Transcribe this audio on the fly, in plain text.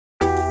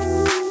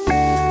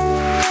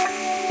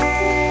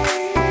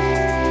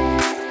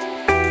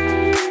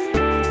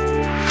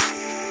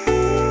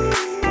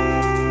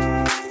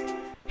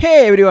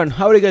Hey everyone,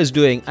 how are you guys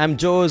doing? I'm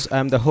Jose.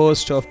 I'm the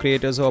host of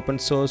Creators Open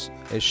Source,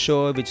 a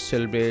show which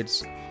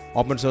celebrates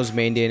open source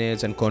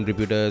maintainers and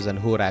contributors and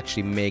who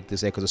actually make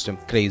this ecosystem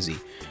crazy.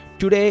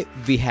 Today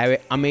we have an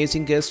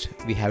amazing guest.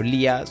 We have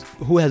Lias,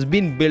 who has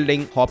been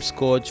building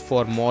Hoppscotch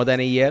for more than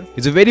a year.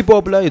 It's very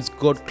popular. It's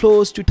got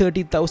close to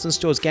 30,000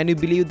 stores. Can you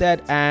believe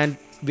that? And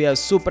we are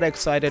super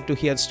excited to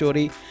hear the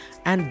story.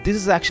 And this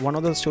is actually one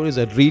of the stories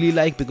I really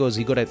like because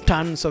he got a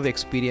tons of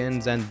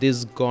experience and this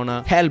is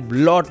gonna help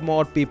lot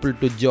more people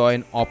to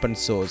join open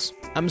source.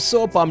 I'm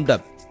so pumped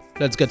up.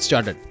 Let's get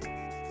started.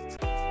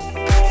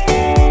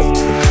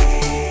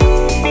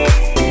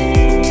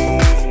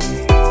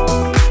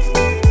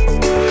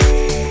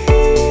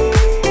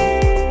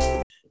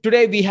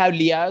 Today we have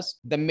Lias,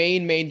 the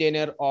main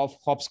maintainer of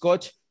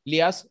Hoppscotch.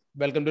 Lias,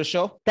 welcome to the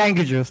show. Thank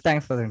you, Juice.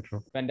 Thanks for the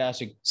intro.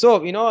 Fantastic. So,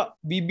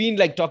 we've been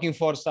talking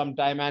for some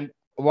time and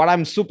what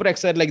I'm super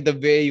excited, the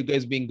way you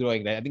guys been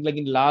growing, right? I think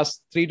in the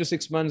last 3 to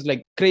 6 months,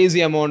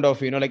 crazy amount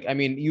of,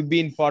 you've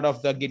been part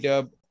of the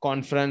GitHub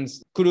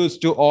conference, kudos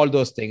to all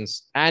those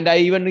things. And I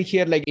even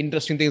hear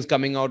interesting things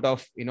coming out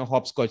of,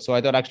 Hopscotch. So I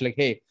thought actually,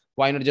 hey,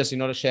 why not just,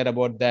 share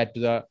about that to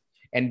the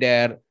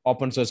entire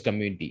open source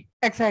community?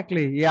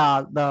 Exactly.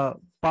 Yeah, the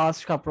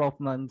past couple of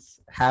months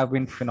have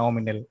been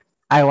phenomenal.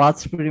 I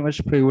was pretty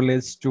much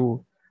privileged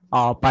to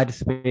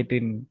participate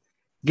in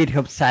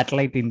GitHub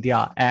Satellite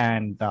India,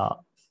 and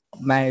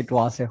man, it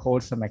was a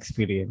wholesome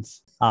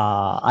experience.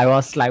 I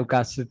was live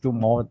casted to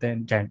more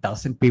than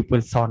 10,000 people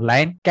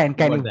online. Can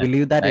you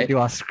believe that? Right? It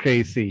was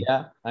crazy.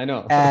 Yeah, I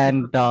know.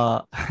 And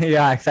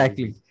yeah,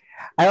 exactly.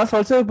 I was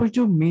also able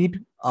to meet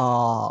a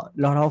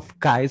lot of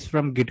guys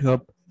from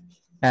GitHub,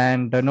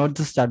 and not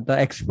just that,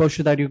 the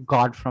exposure that you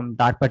got from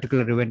that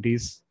particular event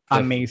is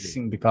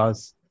amazing. Definitely.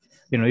 Because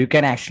you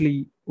can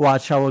actually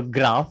watch our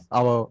graph,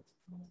 our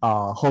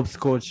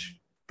Hoppscotch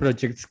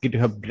project's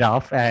GitHub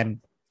graph, and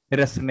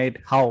resonate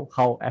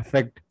how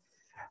affect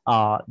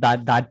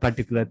that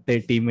particular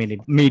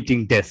 30-minute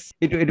meeting does.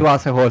 It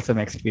was a wholesome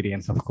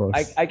experience, of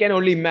course. I can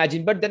only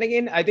imagine. But then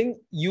again, I think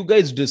you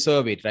guys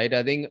deserve it, right?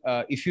 I think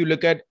if you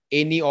look at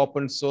any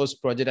open source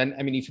project, and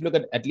I mean, if you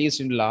look at least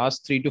in the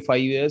last 3 to 5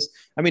 years,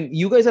 I mean,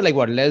 you guys are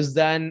less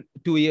than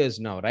 2 years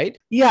now, right?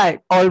 Yeah,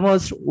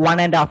 almost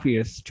 1.5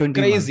 years,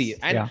 20 Crazy. months.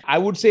 And Yeah. I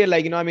would say,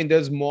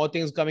 there's more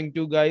things coming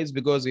to guys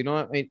because,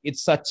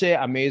 it's such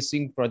a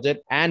amazing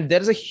project and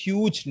there's a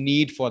huge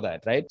need for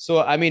that, right?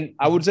 So, I mean,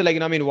 I would say,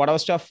 whatever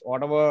stuff,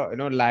 whatever,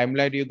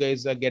 limelight you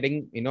guys are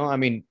getting,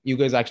 you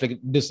guys actually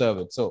deserve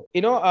it. So,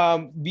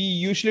 we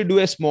usually do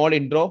a small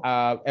intro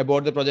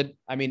about the project.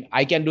 I mean,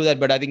 I can do that,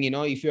 but I think,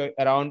 if you're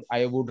around,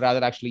 I would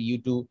rather actually you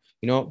to,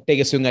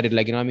 take a swing at it.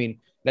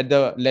 Let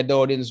the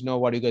audience know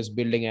what you guys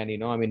building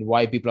and,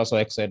 why people are so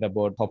excited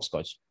about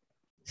Hopscotch.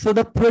 So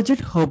the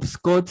project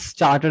Hoppscotch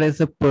started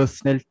as a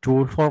personal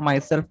tool for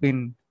myself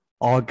in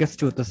August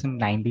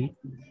 2019.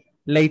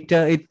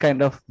 Later, it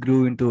kind of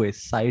grew into a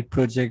side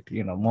project,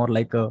 more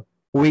like a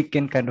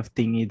weekend kind of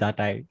thingy that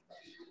I,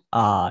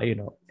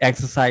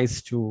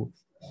 exercise to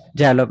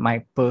develop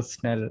my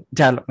personal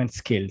development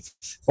skills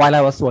while I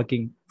was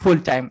working full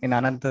time in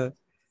another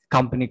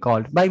company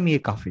called Buy Me a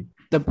Coffee.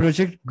 The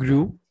project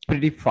grew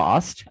pretty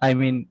fast. I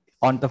mean,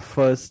 on the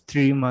first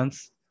 3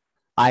 months,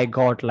 I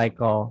got like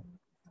a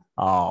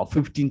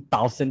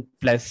 15,000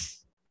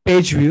 plus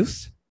page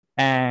views,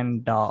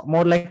 and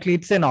more likely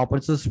it's an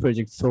open source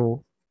project.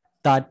 So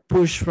that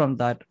push from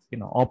that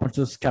open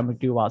source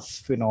community was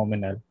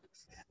phenomenal.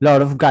 A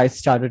lot of guys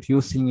started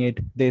using it.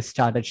 They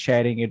started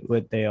sharing it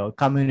with their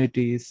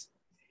communities,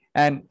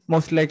 and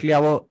most likely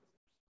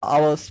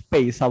our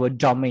space, our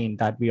domain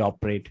that we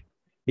operate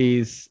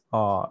is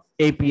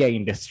API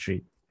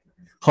industry.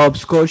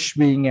 Hopscotch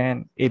being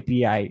an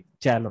API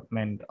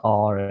development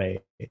or a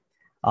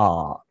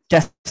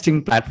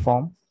testing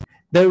platform,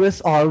 there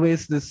was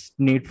always this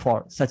need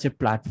for such a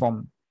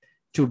platform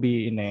to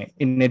be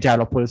in a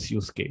developer's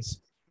use case,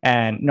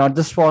 and not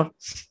just for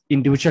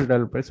individual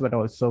developers, but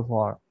also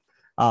for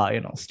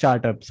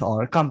startups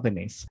or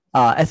companies.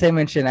 As I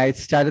mentioned, I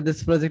started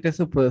this project as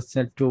a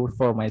personal tool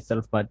for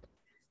myself, but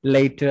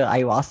later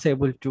I was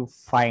able to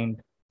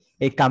find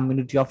a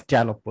community of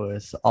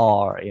developers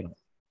or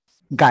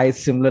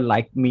guys similar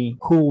like me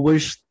who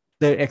wish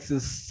there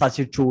exists such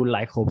a tool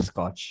like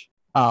Hopscotch.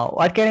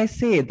 What can I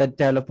say? The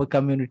developer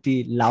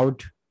community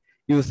loved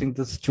using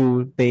this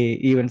tool. They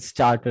even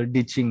started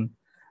ditching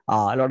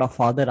a lot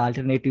of other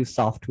alternative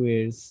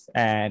softwares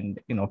and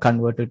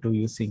converted to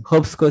using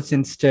Hopscotch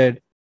instead.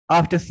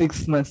 After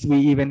 6 months, we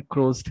even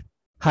crossed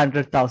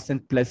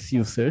 100,000 plus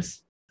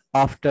users.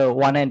 After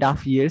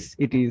 1.5 years,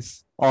 it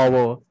is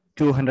over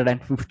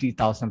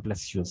 250,000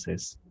 plus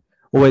users,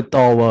 with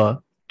over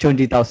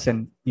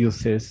 20,000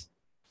 users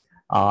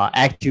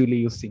actively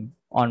using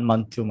on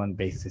month-to-month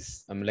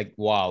basis. I'm like,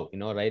 wow,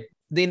 right?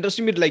 The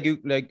interesting bit, like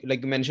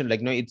you mentioned,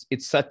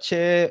 it's such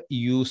a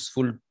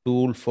useful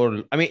tool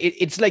for, I mean,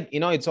 it's like,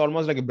 it's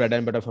almost like a bread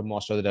and butter for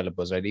most of the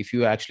developers, right? If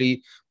you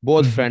actually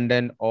both Mhm. front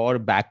end or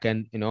back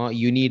end,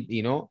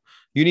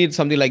 you need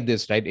something like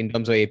this, right? In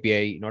terms of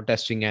API,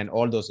 testing and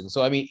all those things.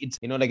 So I mean, it's,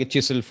 like a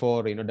chisel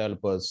for,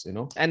 developers,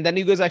 and then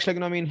you guys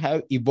actually, I mean,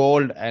 have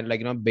evolved and,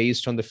 like,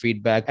 based on the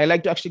feedback. I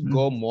like to actually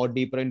go Mhm. more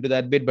deeper into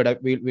that bit,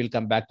 but we'll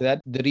come back to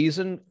that. The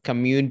reason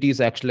community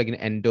is actually like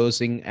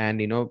endorsing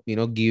and,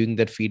 giving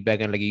that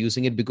feedback and like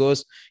using it,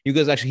 because you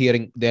guys actually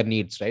hearing their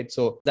needs, right?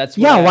 So that's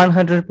Yeah, why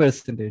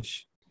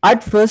 100%.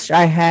 At first,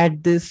 I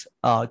had this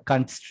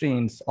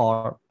constraints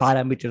or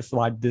parameters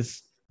what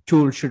this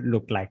tool should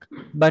look like,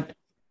 but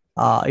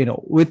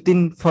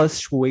within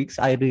first weeks,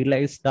 I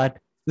realized that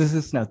this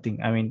is nothing.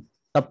 I mean,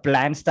 the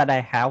plans that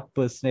I have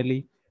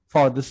personally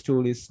for this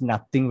tool is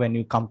nothing when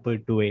you compare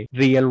to a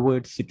real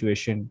world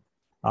situation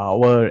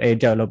where a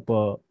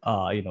developer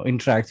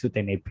interacts with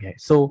an API.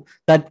 So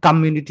that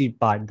community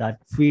part, that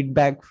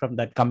feedback from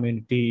that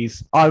community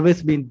is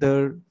always been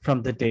there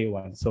from the day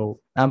one. So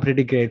I'm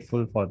pretty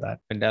grateful for that.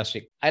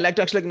 fantastic. I like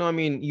to actually, I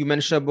mean, you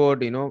mentioned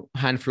about,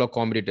 handful of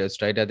competitors,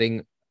 right? I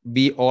think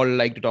we all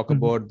like to talk Mhm.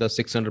 about the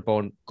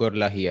 600-pound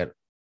gorilla here,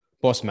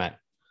 Postman.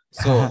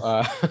 So,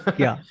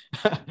 Yeah.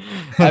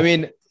 I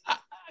mean,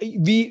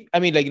 I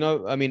mean, like,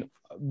 I mean,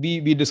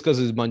 we discussed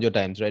this a bunch of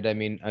times, right? I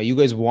mean, you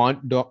guys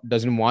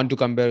doesn't want to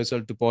compare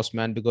yourself to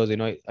Postman because,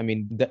 I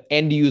mean, the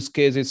end use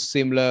case is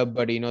similar,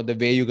 but, the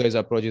way you guys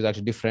approach is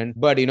actually different.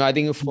 But, I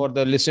think for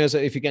the listeners,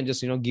 if you can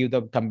just, give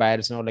the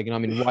comparison, or like, I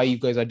mean, why you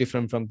guys are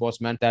different from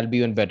Postman, that'll be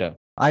even better.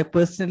 I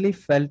personally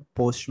felt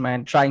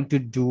Postman trying to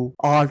do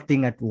all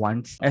thing at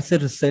once. As a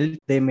result,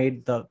 they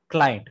made the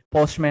client,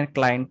 Postman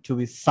client, to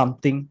be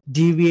something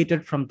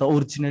deviated from the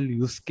original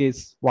use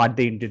case what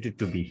they intended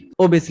to be.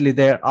 Obviously,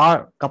 there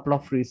are a couple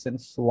of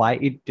reasons why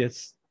it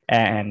is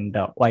and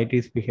why it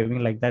is behaving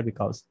like that,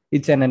 because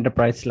it's an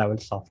enterprise level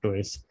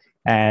software,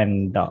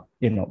 and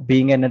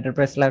being an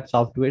enterprise level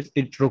software,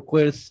 it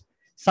requires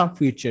some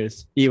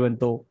features, even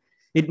though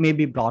it may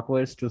be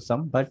bloatwares to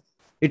some, but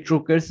it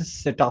requires a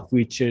set of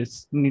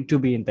features need to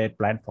be in that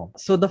platform.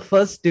 So the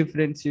first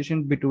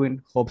differentiation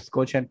between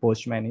Hoppscotch and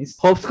Postman is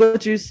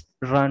Hoppscotch is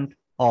run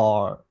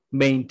or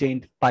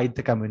maintained by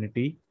the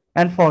community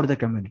and for the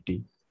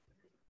community.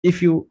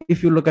 If you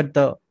look at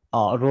the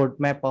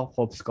roadmap of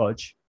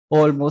Hoppscotch,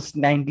 almost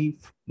 90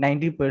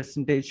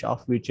 percentage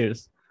of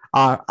features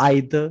are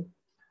either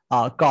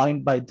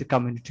coined by the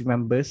community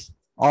members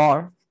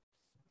or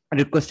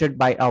requested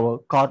by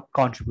our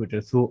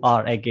contributors who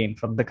are again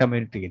from the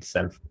community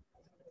itself.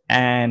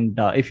 And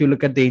if you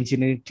look at the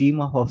engineering team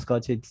of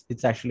Hopscotch,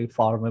 it's actually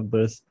four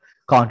members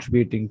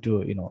contributing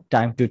to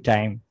time to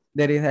time.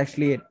 There is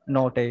actually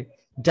not a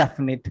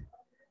definite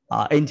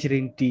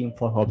engineering team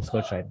for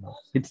Hopscotch right now.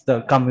 It's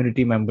the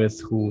community members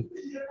who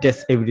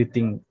test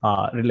everything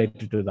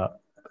related to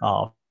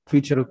the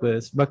feature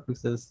requests, bug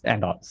fixes,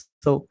 and all.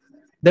 So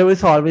there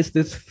is always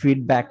this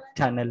feedback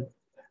channel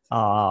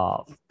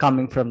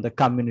coming from the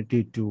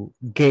community to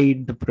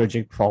guide the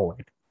project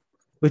forward,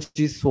 which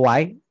is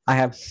why I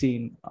have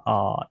seen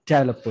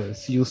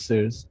developers,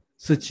 users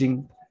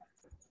switching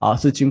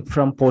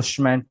from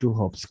Postman to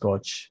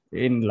Hopscotch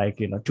in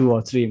like 2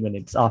 or 3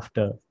 minutes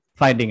after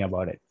finding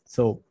about it.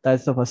 So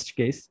that's the first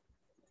case.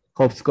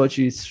 Hopscotch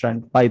is run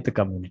by the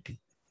community.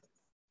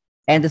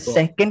 And the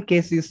second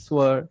case is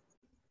where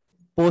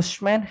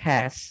Postman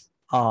has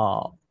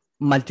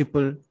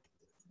multiple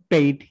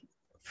paid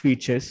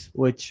features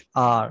which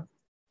are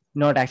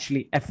not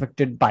actually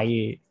affected by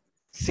a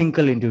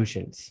single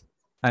individuals.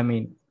 I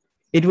mean,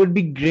 it would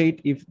be great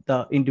if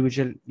the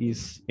individual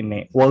is in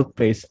a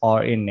workplace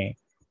or in a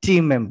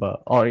team member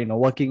or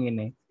working in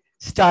a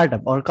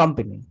startup or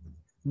company.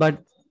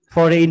 But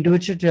for an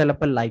individual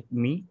developer like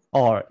me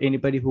or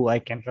anybody who I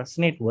can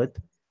resonate with,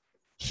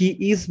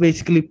 he is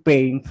basically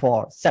paying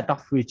for set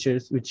of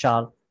features which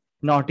are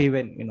not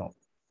even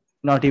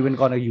not even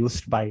gonna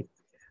used by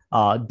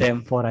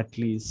them for at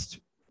least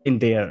in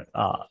their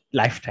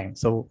lifetime.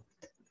 So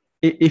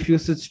if you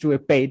switch to a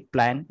paid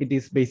plan, it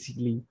is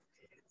basically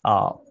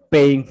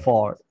paying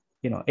for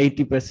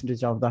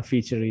 80% of the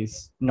feature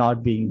is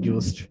not being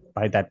used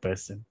by that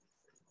person.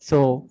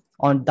 So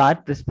on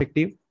that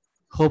perspective,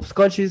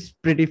 Hopscotch is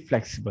pretty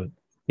flexible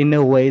in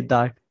a way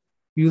that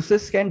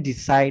users can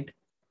decide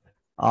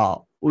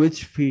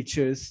which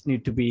features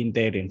need to be in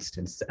their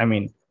instance. I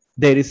mean,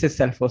 there is a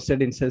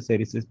self-hosted instance,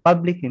 there is a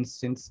public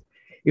instance.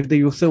 If the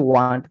user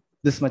want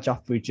this much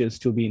of features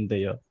to be in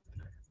their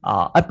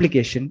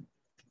application,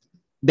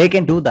 they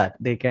can do that.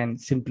 They can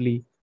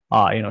simply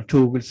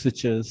toggle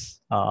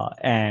switches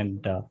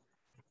and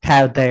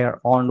have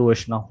their own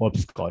version of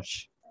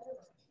Hopscotch.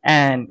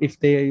 And if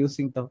they are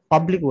using the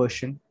public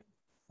version,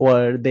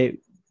 where they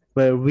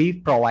where we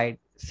provide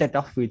set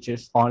of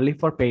features only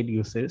for paid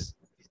users,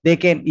 they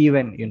can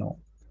even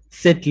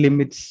set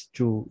limits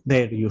to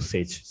their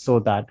usage, so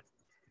that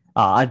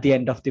at the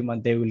end of the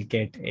month they will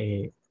get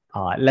a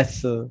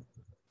lesser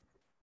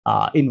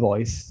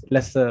invoice,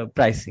 lesser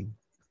pricing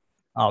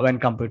when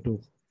compared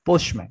to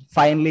Postman.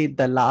 Finally,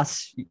 the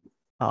last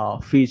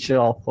feature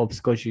of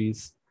Hopscotch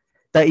is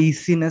the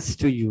easiness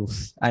to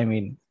use. I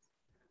mean,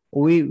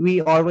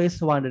 we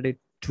always wanted a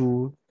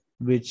tool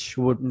which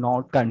would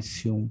not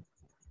consume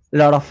a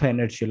lot of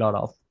energy, a lot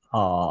of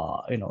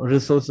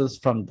resources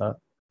from the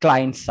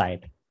client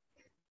side.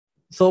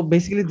 So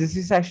basically, this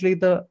is actually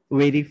the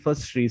very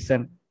first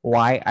reason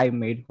why I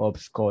made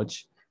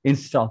Hoppscotch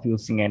instead of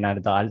using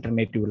another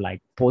alternative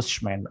like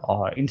Postman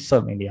or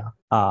Insomnia.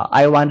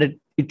 I wanted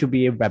it to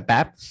be a web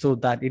app so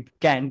that it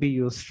can be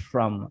used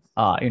from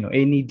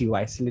any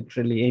device,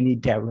 literally any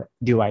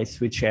device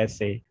which has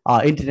a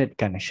internet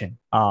connection.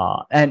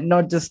 And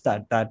not just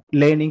that, that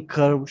learning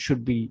curve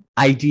should be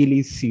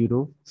ideally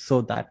zero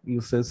so that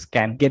users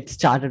can get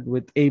started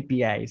with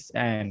APIs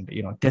and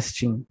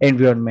testing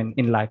environment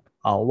in like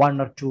 1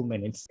 or 2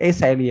 minutes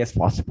as early as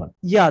possible.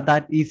 Yeah,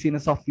 that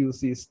easiness of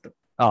use is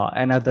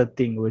another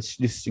thing which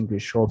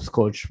distinguishes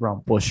Hoppscotch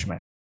from Postman.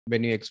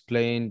 When you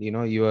explained,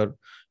 your,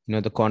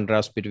 the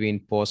contrast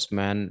between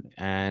Postman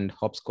and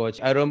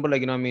Hopscotch, I remember,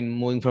 like,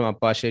 moving from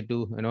Apache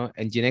to,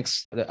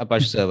 Nginx, the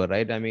Apache server,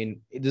 right? I mean,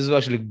 this is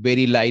actually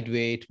very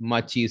lightweight,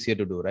 much easier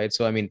to do, right?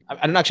 So, I mean,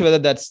 I'm not sure whether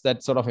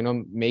that sort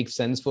of, makes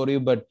sense for you,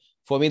 but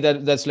for me,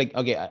 that's like,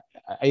 okay,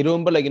 I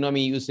remember, like,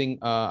 using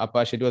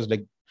Apache. It was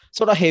like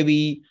sort of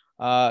heavy,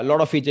 a lot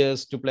of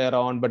features to play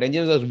around, but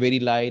Nginx was very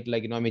light,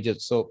 like,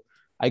 just so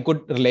I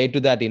could relate to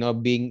that,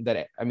 being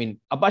that, I mean,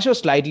 Apache was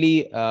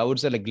slightly, I would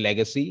say, like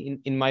legacy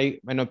in my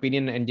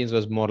opinion. Engines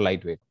was more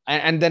lightweight,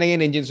 and then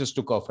again, engines just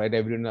took off, right?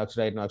 Everyone acts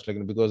right now,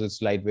 like, because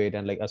it's lightweight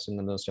and like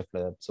asynchronous and stuff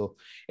like that. So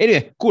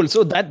anyway, cool.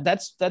 So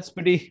that's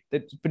pretty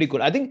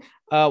cool. I think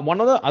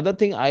one of the other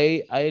thing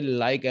I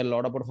like a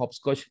lot about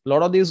Hopscotch, a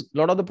lot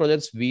of the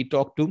projects we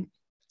talk to,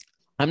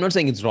 I'm not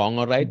saying it's wrong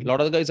or right. A lot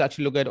of the guys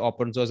actually look at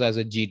open source as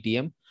a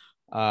GTM,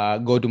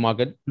 go to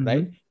market,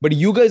 right? Mm-hmm. But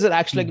you guys are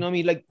actually,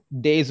 like, like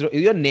days,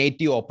 you're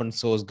native open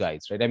source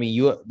guys, right? I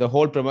mean, the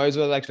whole premise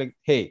was actually like,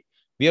 hey,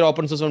 we are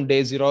open source from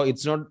day zero.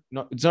 It's not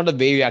the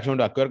way we actually want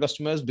to acquire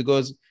customers,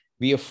 because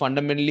we are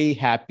fundamentally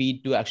happy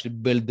to actually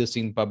build this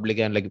in public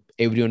and like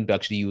everyone to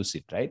actually use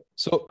it, right?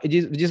 So which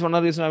is one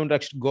of the reasons I want to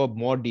actually go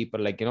more deeper.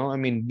 Like, I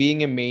mean,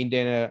 being a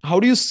maintainer,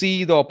 how do you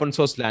see the open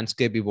source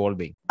landscape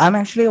evolving? I'm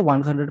actually a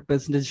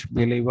 100%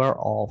 believer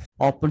of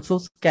open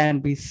source can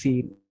be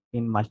seen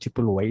in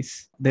multiple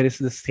ways. There is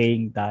this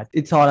saying that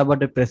it's all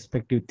about the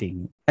perspective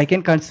thing. I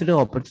can consider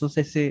open source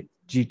as a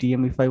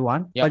GTM if I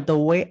want, Yeah. but the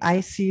way I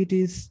see it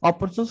is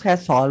open source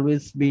has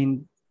always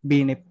been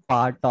a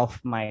part of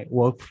my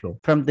workflow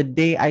from the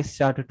day I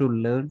started to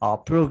learn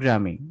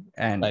programming,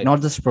 and Right.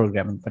 not just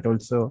programming, but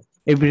also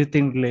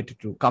everything related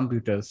to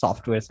computers,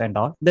 softwares, and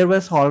all. There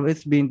was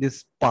always been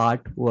this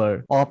part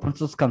where open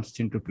source comes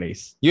into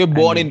place. You're I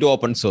born mean, into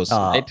open source,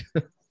 uh, right?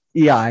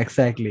 yeah,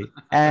 exactly.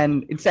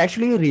 And it's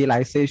actually a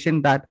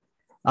realization that,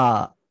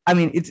 uh, I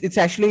mean, it's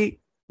actually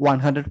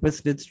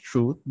 100%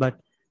 truth, but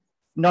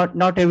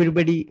not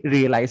everybody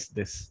realize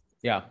this.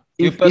 Yeah.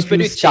 Your If you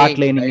perspective start changed,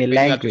 learning right, a when you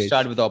actually language,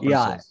 start with open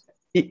yeah, source.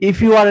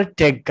 if you are a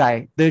tech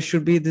guy, there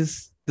should be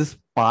this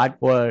part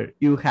where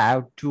you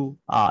have to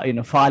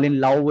fall in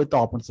love with the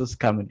open source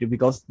community,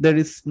 because there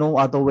is no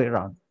other way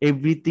around.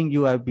 Everything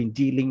you have been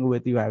dealing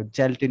with, you have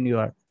dealt in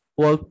your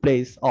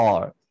workplace,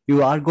 or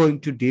you are going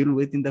to deal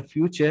with in the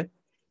future,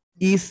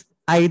 is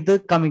either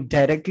coming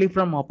directly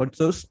from open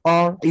source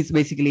or is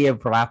basically a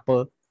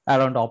wrapper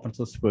around open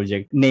source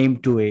project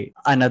named to a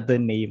another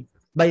name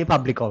by a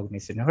public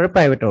organization or a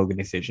private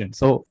organization.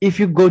 So if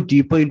you go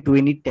deeper into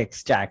any tech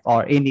stack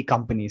or any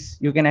companies,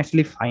 you can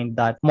actually find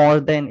that more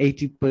than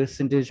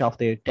 80% of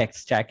their tech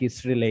stack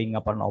is relying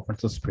upon open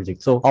source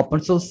projects. So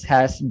open source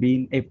has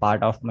been a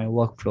part of my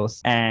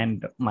workflows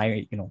and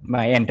my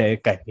entire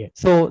career.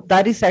 So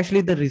that is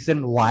actually the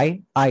reason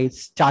why I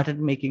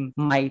started making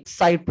my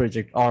side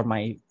project or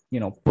my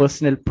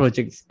personal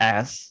projects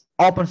as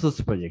open source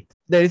project.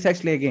 There is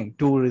actually again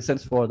two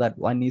reasons for that.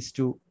 One is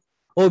to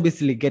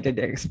obviously get an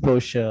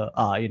exposure,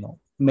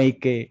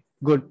 make a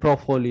good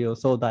portfolio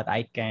so that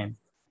I can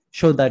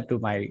show that to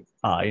my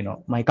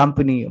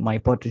company, my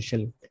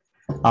potential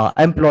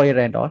employer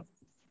and all.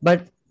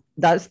 But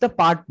that's the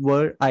part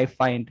where I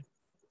find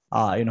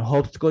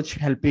Hoppscotch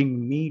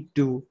helping me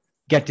to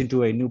get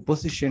into a new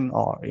position,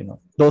 or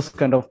those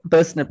kind of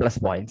personal plus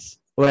points.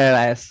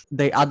 Whereas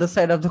the other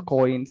side of the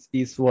coins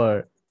is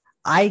where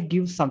I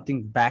give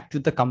something back to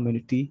the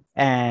community,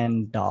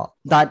 and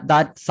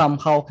that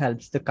somehow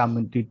helps the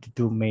community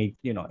to make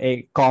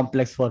a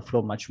complex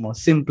workflow much more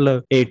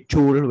simpler. A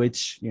tool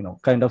which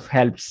kind of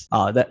helps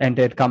the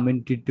entire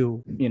community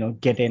to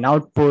get an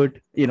output.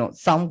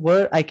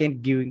 Somewhere I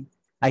can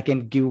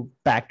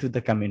give back to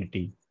the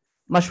community,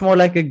 much more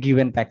like a give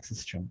and back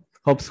system.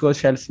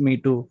 Hopscotch helps me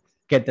to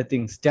get the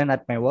things done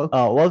at my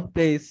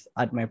workplace,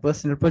 at my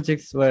personal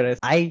projects, whereas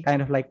I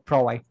kind of like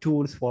provide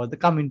tools for the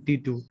community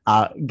to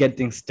get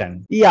things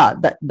done. Yeah,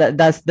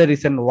 that's the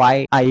reason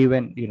why I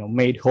even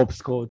made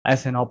Hopscotch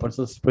as an open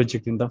source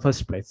project in the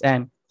first place.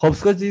 And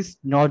Hoppscotch is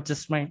not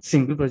just my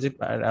single project,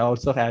 but I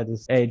also have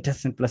this a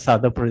dozen plus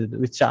other projects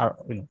which are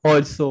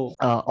also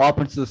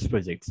open source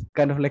projects.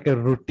 Kind of like a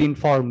routine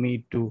for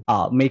me to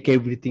make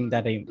everything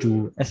that I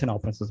do as an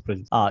open source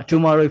project.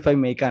 Tomorrow, if I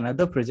make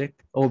another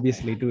project,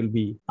 obviously it will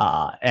be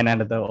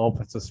another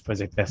open source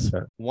project as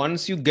well.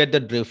 Once you get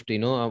the drift,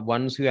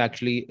 once you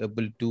actually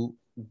able to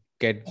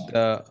get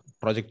the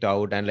project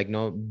out and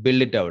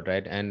build it out,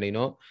 right, and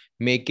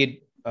make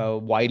it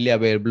widely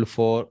available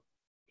for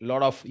a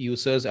lot of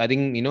users, I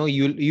think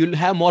you'll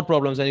have more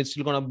problems, and it's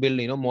still gonna build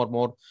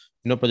more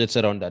projects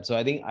around that. So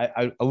I think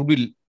I would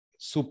be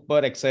super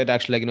excited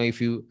actually,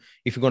 if you're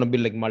gonna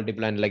build like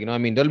multiple, and I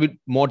mean there'll be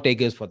more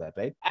takers for that,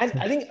 right? And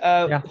I think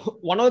Yeah.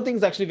 one of the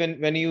things actually,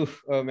 when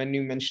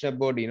you mentioned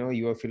about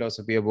your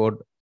philosophy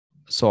about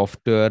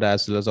software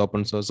as well as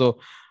open source. So,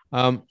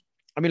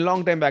 I mean,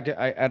 long time back,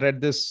 I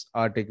read this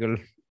article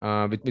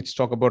which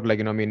talk about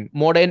I mean,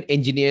 modern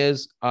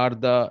engineers are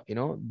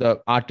the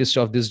artists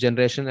of this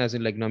generation, as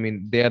in I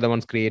mean, they are the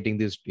ones creating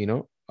this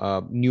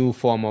new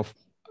form of,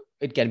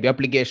 it can be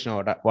application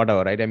or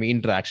whatever, right? I mean,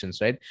 interactions,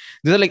 right?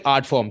 These are like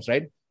art forms,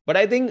 right? But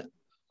I think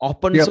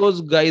open Yep. source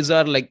guys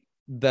are like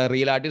the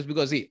real artists,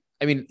 because see,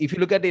 I mean, if you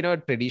look at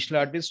traditional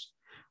artists,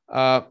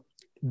 uh,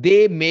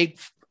 they make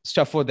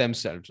stuff for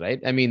themselves, right?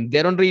 I mean,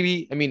 they don't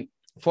really, I mean,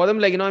 for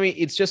them, I mean,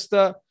 it's just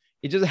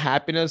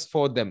happiness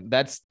for them.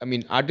 That's, I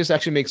mean, artists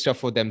actually make stuff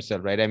for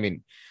themselves, right? I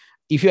mean,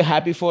 if you're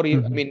happy for you,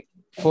 I Mhm. mean,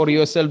 for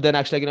yourself, then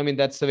actually, I mean,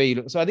 that's the way you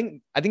look. So I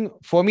think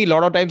for me, a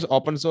lot of times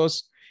open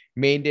source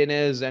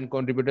maintainers and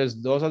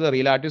contributors, those are the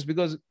real artists,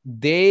 because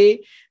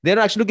they're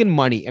actually looking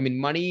money. I mean,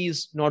 money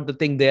is not the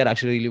thing they're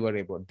actually really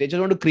worried about. They just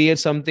want to create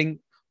something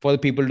for the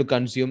people to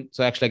consume,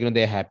 so actually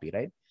they're happy,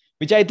 right?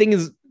 Which I think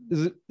is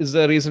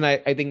the reason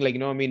I think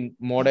I mean,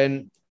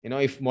 modern,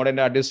 if modern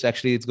artists,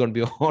 actually it's going to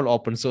be all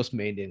open source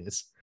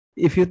maintainers.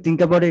 If you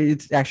think about it,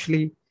 it's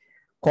actually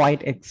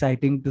quite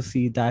exciting to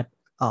see that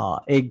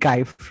a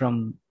guy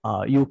from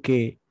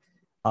UK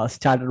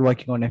started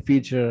working on a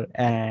feature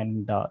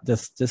and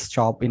just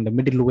stop in the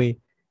middle way,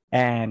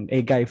 and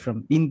a guy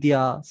from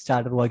India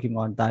started working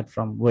on that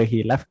from where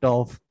he left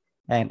off,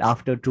 and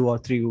after 2 or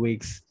 3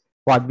 weeks,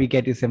 what we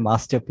get is a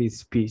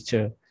masterpiece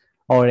feature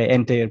or an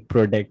entire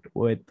product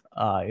with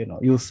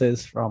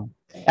users from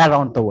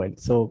around the world.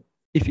 So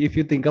if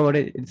you think about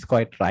it, it's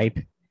quite right.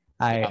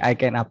 Yeah, I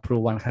can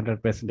approve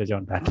 100%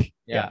 on that.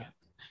 Yeah.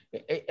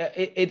 yeah.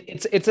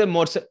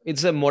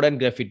 It's a modern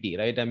graffiti,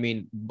 right? I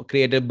mean,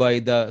 created by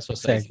the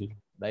society, Exactly.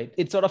 right?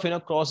 It sort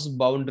of crosses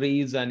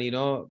boundaries and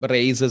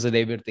races and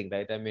everything,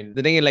 right? I mean,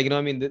 the thing is,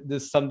 I mean,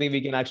 this is something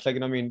we can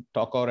actually I mean,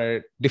 talk or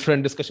a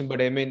different discussion,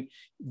 but I mean,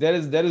 there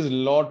is a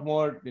lot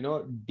more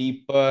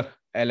deeper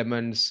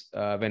elements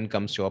when it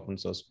comes to open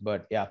source.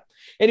 But yeah,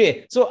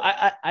 anyway, so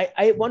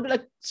I want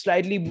to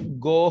slightly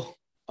go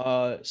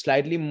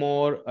slightly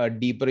more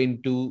deeper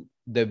into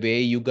the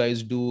way you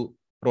guys do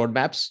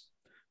roadmaps.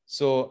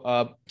 So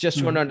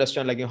just want to Mhm.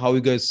 understand how you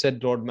guys set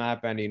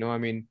roadmap, and I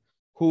mean,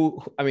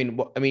 I mean,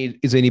 I mean,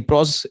 is there any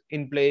process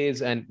in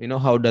place, and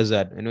how does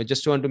that,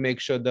 just want to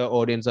make sure the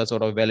audience are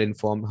sort of well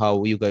informed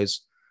how you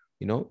guys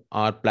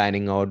are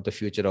planning out the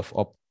future of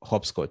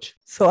Hopscotch.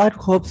 So at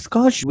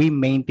Hoppscotch, we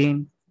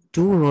maintain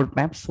two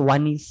roadmaps.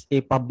 One is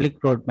a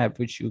public roadmap,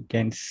 which you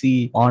can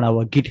see on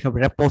our GitHub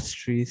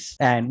repositories,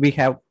 and we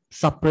have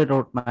separate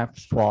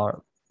roadmaps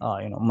for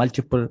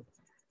multiple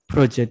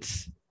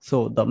projects.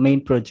 So the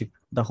main project,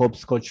 the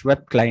Hoppscotch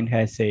web client,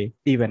 has a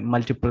even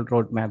multiple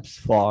roadmaps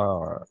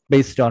for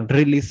based on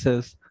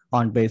releases,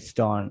 on based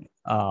on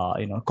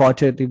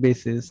quarterly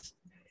basis,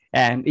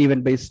 and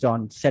even based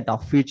on set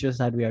of features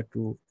that we have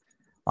to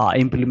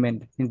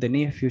implement in the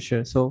near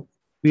future. So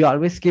we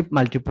always keep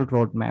multiple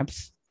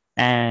roadmaps,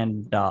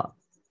 and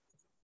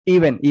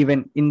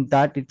even in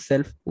that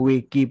itself,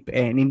 we keep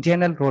an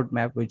internal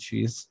roadmap which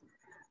is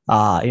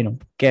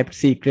kept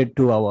secret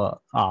to our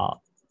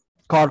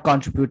core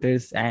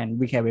contributors, and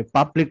we have a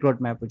public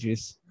roadmap which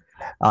is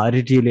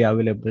readily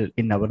available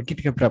in our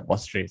GitHub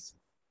repositories.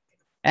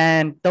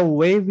 And the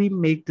way we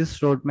make this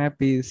roadmap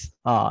is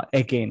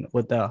again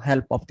with the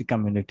help of the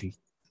community.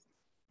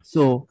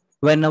 So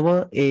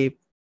whenever a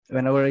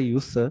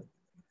user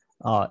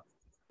uh,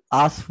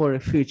 ask for a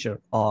feature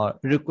or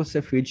request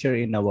a feature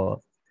in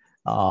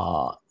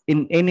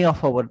any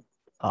of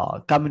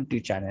our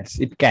community channels.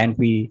 It can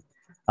be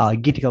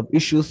GitHub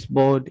issues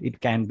board, it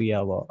can be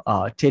our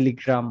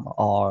Telegram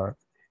or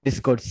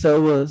Discord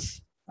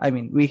servers. I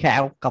mean, we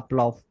have a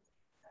couple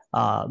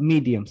of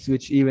mediums,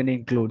 which even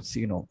includes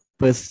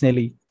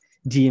personally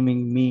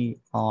DMing me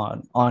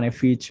on a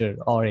feature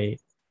or a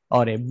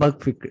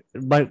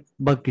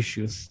bug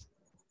issues,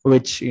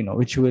 which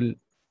will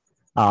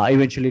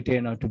eventually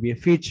turn out to be a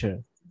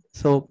feature.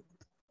 So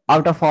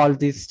out of all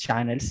these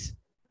channels,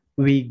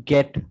 we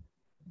get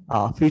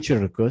feature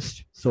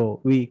requests. So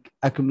we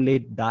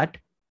accumulate that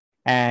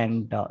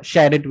and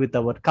share it with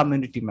our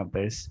community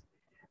members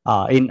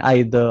in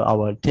either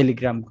our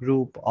Telegram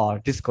group or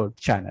Discord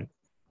channel.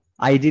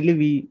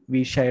 Ideally,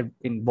 we share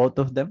in both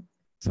of them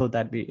so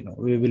that we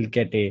will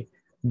get a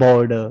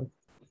broader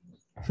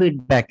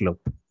feedback loop.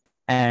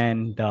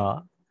 and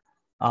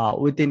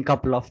within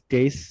couple of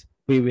days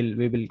we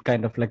will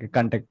kind of like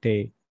conduct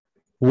a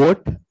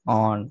vote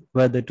on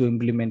whether to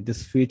implement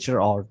this feature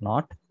or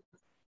not.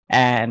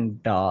 And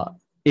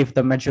if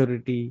the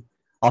majority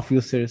of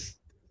users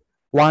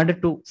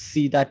wanted to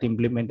see that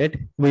implemented,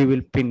 we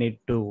will pin it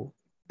to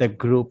the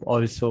group.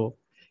 Also,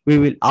 we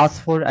will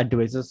ask for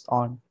advices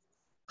on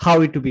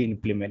how it to be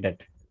implemented,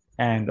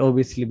 and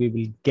obviously we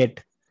will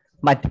get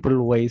multiple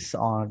ways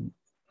on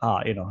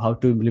how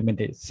to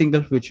implement a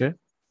single feature.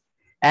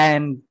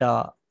 And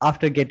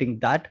after getting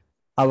that,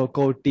 our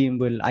core team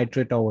will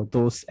iterate over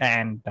those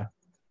and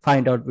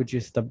find out which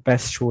is the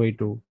best way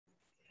to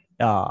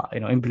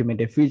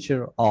implement a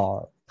feature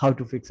or how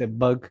to fix a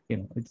bug.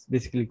 It's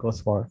basically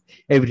goes for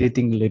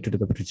everything related to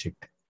the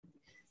project.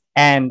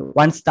 And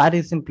once that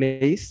is in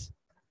place,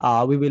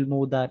 we will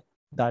move that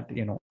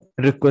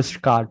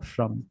request card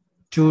from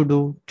to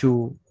do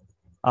to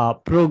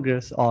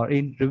progress or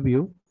in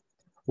review,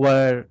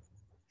 where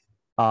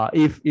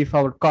if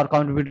our core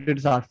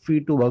contributors are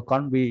free to work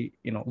on, we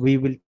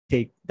will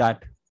take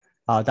that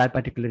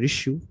particular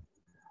issue,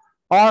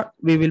 or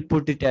we will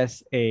put it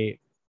as a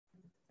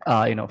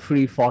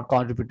free for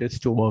contributors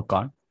to work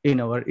on in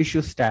our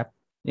issues tab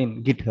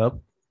in GitHub.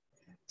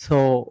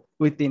 So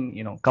within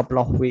couple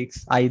of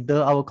weeks,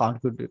 either our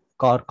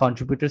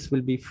contributors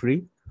will be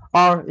free,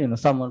 or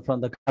someone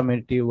from the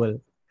community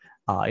will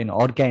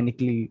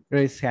organically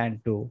raise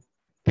hand to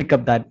pick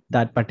up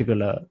that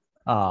particular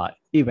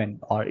event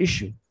or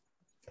issue.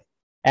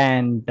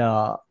 And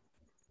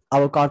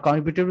our core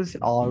contributors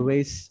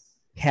always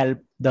help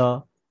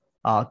the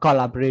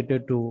collaborator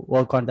to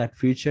work on that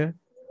feature.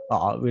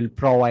 Will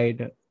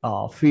provide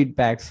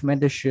feedbacks,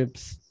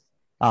 mentorships.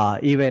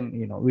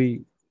 Even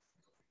we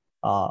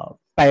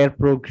pair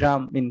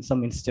program in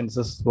some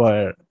instances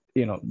where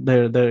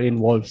there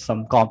involves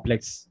some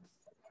complex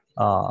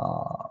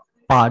uh,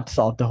 parts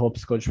of the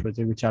Hoppscotch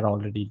project which are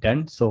already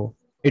done. So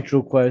it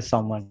requires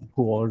someone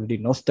who already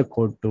knows the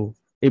code to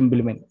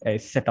implement a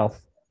set of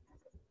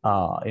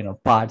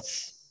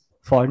parts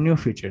for new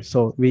features.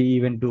 So we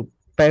even do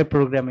pair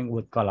programming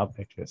with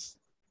collaborators,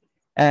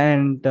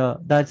 and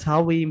that's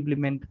how we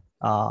implement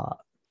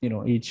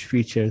each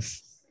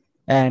features.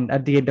 And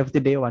at the end of the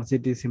day, once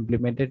it is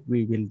implemented,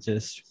 we will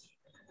just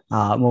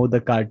move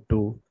the card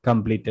to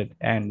completed,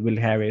 and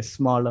we'll have a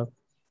smaller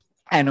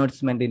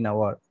announcement in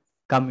our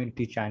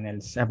community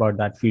channels about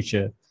that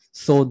feature,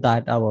 so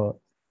that our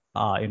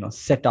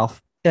set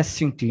of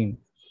testing team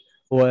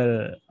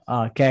will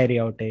carry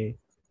out a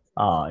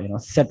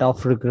set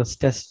of rigorous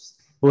tests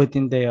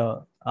within their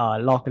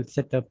local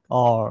setup,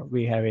 or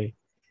we have a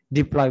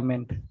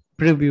deployment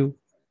preview.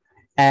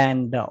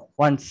 And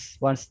once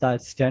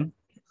that's done,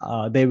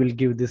 they will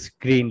give this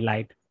green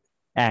light,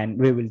 and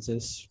we will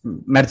just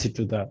merge it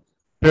to the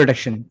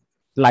production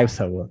live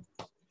server.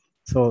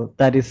 So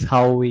that is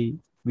how we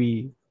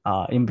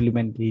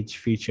implement each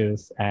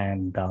features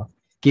and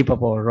keep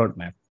up our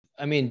roadmap.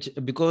 I mean,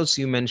 because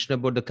you mentioned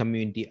about the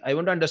community, I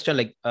want to understand,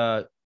 like,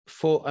 I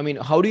mean,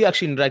 how do you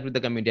actually interact with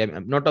the community?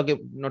 I'm not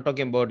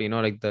talking about,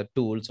 like the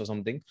tools or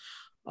something.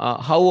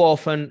 How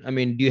often, I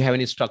mean, do you have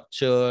any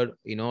structure,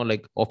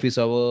 like office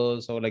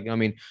hours, or like, I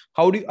mean,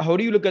 how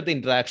do you look at the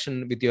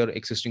interaction with your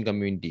existing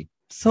community?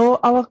 So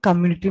our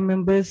community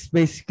members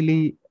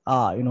basically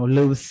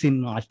lives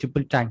in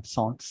multiple time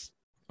zones.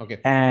 Okay.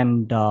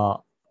 And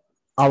our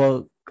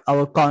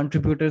our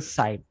contributors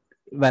side,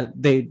 well,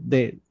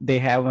 they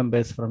have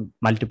members from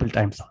multiple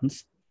time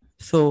zones.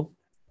 So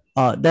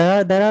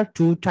there are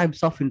two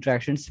types of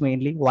interactions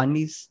mainly. One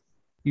is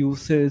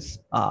users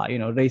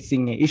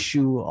raising an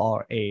issue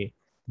or a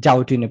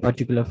doubt in a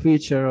particular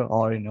feature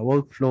or in a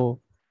workflow.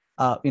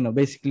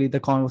 Basically the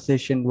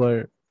conversation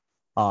where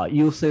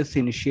users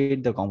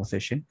initiate the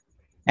conversation,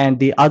 and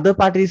the other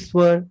parties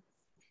were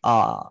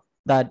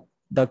that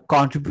the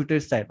contributor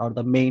side or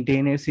the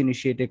maintainers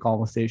initiate a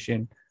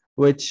conversation,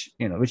 which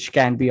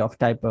can be of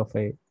type of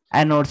a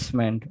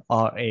announcement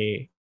or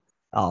a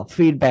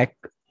feedback,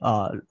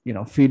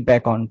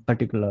 feedback on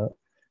particular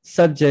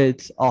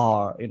subjects,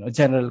 or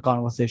general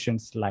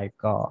conversations like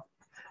a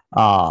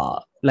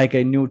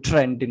new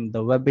trend in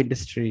the web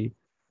industry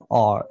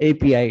or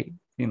API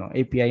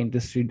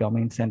industry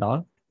domains and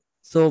all.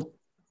 So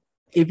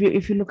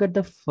if you look at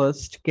the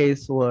first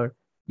case where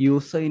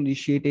user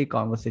initiate a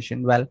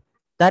conversation, well,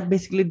 that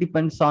basically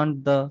depends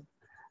uh,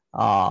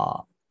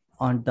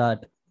 on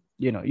that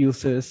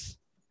user's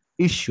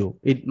issue.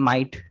 It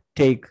might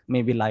take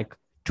maybe like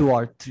two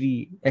or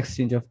three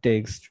exchange of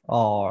text,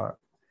 or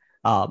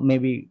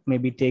maybe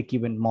take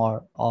even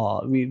more.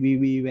 We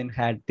even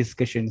had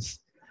discussions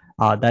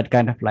that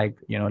kind of like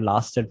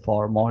lasted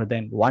for more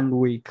than 1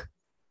 week.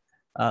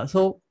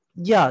 So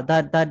yeah,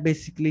 that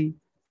basically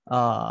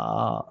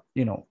uh,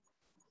 you know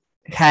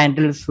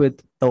handles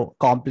with the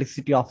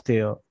complexity of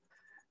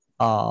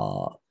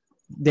uh,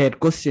 their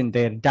question,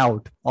 their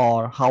doubt,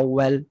 or how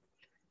well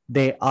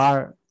they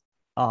are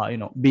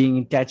being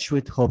in touch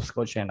with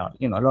Hoppscotch and all.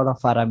 A lot of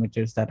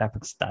parameters that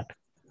affects that.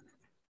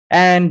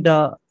 And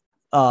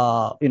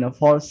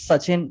for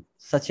such a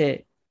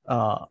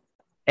uh,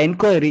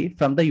 inquiry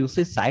from the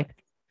user side,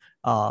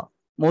 uh,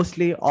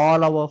 mostly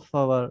all of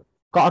our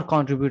core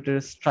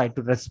contributors try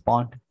to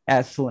respond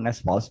as soon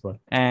as possible.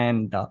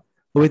 And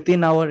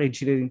within our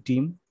engineering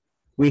team,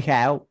 we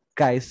have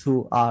guys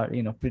who are,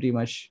 pretty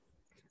much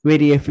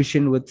very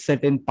efficient with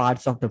certain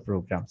parts of the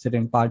program,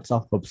 certain parts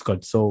of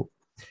Hoppscotch. So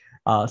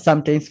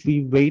sometimes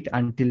we wait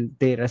until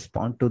they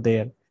respond to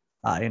their,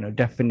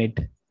 definite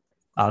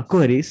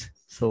queries.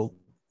 So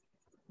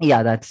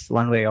yeah, that's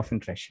one way of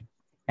interaction.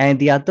 And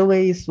the other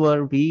way is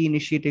where we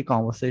initiate a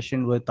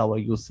conversation with our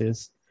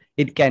users.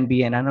 It can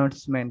be an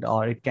announcement,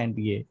 or it can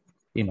be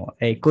a,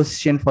 a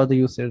question for the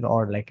user,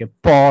 or like a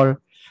poll,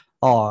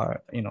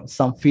 or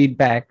some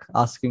feedback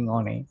asking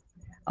on a,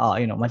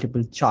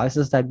 multiple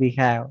choices that we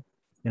have,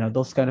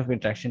 those kind of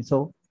interactions.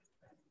 So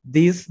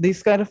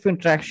these kind of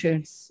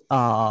interactions,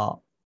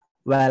 well,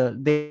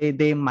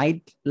 they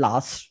might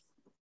last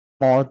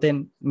more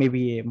than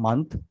maybe a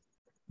month,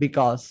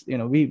 because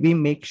we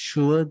make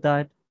sure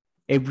that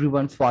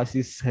everyone's voice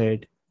is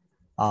heard.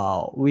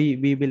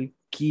 We will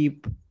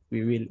keep,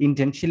 we will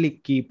intentionally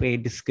keep a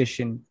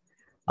discussion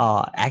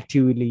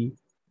actively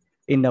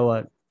in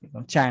our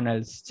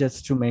channels,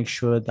 just to make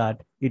sure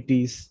that it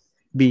is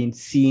being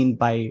seen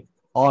by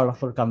all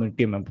of our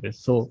community members.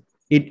 So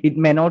it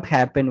may not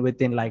happen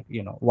within, like,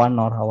 1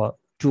 hour,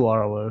 2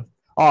 hour,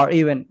 or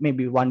even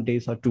maybe 1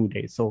 days or 2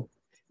 days. So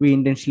we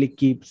intentionally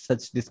keep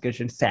such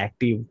discussions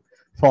active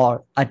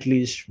for at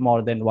least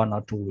more than 1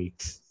 or 2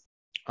 weeks.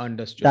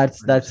 Understood.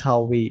 That's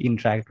how we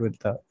interact with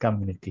the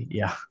community.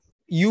 Yeah.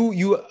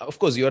 You of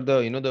course you are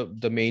the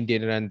the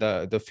maintainer and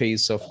the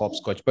face of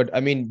Hopscotch, but I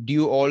mean, do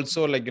you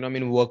also, like, I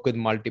mean, work with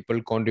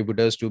multiple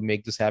contributors to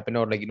make this happen,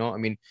 or, like, I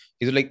mean,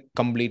 is it like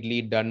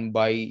completely done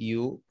by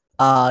you?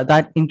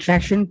 That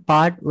interaction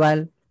part,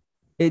 well,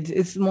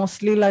 it's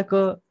mostly like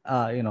a,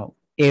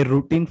 a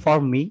routine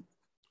for me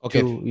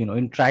Okay. to,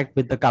 interact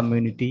with the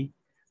community.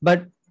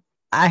 But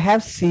I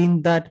have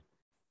seen that,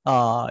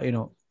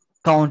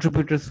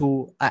 contributors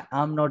who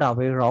I'm not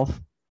aware of,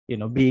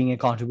 being a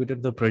contributor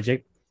to the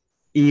project,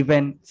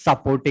 even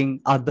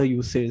supporting other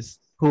users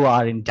who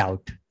are in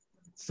doubt.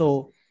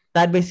 So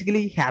that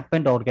basically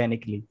happened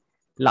organically.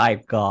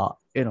 Like,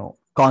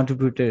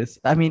 contributors,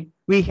 I mean,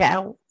 we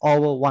have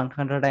over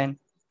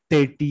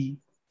 130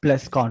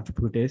 plus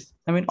contributors,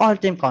 I mean,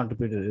 all-time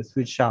contributors,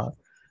 which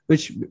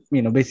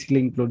basically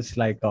includes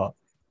like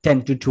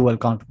 10 to 12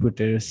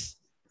 contributors,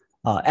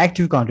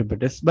 active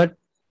contributors. But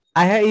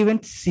I have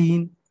even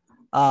seen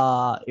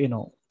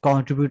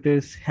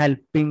contributors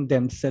helping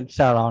themselves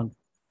around,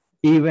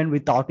 even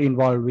without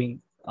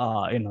involving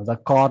the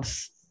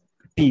course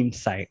team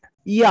side.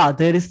 Yeah,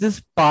 there is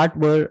this part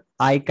where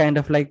I kind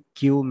of like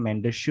give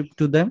mentorship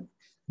to them,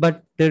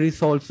 but there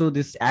is also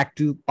this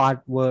active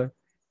part where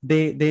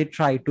they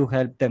try to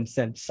help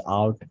themselves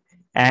out,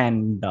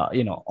 and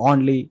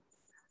only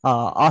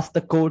ask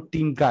the core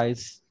team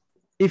guys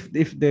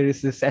if there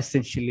is this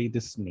essentially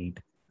this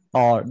need,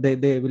 or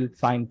they will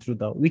find through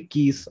the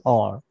wikis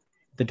or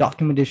the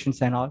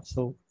documentations and all.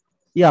 So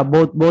yeah,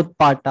 both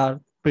part are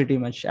pretty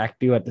much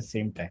active at the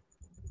same time.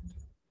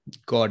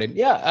 Got it.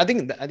 Yeah, I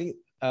think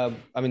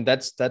I mean,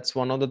 that's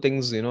one of the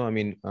things, I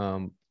mean,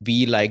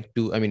 we like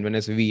to, I mean, when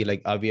I say we,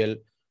 like Aviel,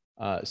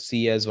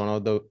 see as one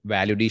of the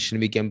validation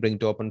we can bring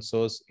to open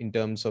source in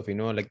terms of,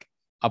 like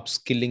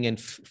upskilling and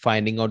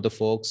finding out the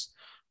folks.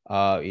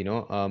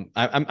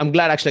 I'm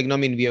glad, actually, like, I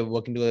mean, we are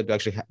working together to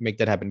actually make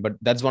that happen. But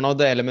that's one of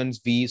the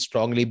elements we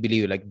strongly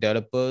believe, like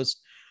developers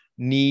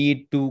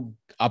need to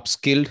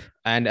upskill.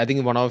 And I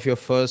think one of your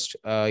first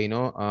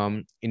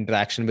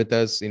interaction with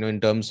us,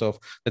 in terms of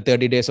the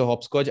 30 days of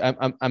Hopscotch,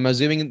 I'm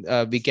assuming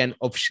we can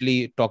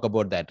officially talk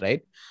about that,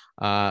 right?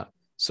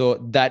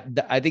 So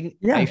I think,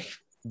 Yeah.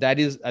 if that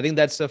is, I think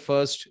that's the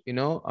first,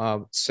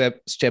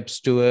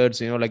 steps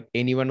towards, like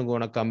anyone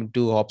gonna come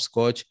to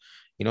Hopscotch.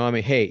 I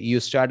mean, hey, you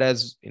start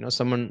as,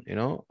 someone,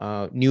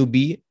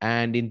 newbie,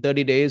 and in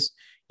 30 days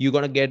you're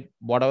going to get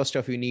whatever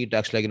stuff you need to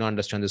actually, like,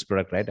 understand this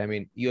product, right? I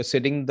mean, you're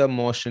setting the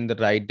motion in the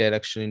right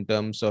direction in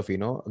terms of,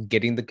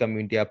 getting the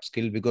community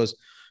upskill, because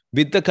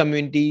with the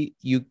community,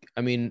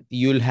 I mean,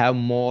 you'll have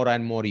more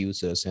and more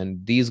users,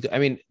 and these,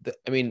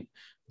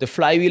 the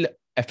flywheel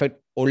effect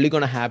only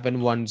going to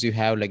happen once you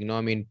have, like, I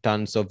mean,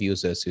 tons of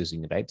users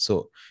using it, right?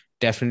 So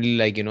definitely,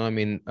 like, you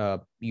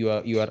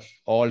are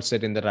all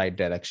set in the right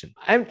direction.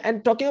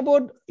 And talking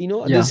about,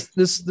 Yeah.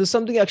 this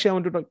something actually I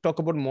want to talk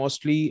about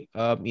mostly,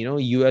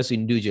 you as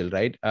individual,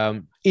 right?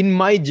 In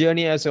my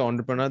journey as an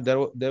entrepreneur,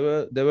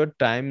 there were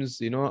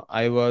times,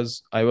 I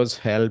was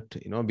helped,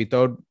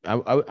 without,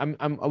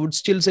 I would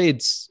still say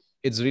it's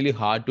really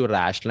hard to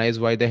rationalize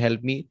why they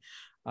helped me.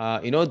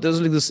 There's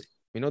like this,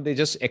 they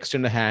just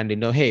extend a hand,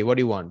 hey, what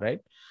do you want,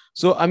 right?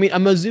 So I mean,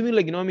 I'm assuming,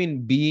 like, I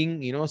mean,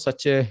 being,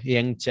 such a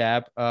young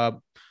chap,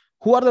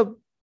 who are the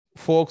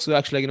folks who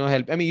actually, like,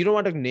 help? I mean, you don't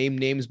want to name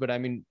names, but I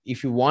mean,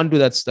 if you want to,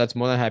 that's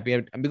more than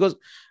happy. Because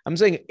I'm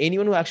saying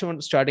anyone who actually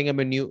wants starting up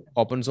a new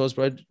open source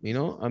project,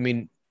 I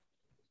mean,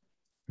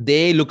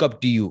 they look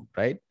up to you,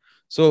 right?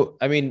 So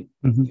I mean,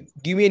 Mhm.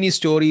 give me any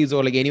stories,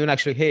 or like anyone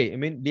actually, hey, I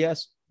mean,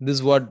 yes, This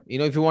is what,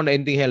 if you want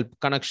anything, help,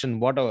 connection,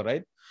 whatever,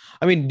 right?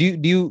 I mean,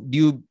 do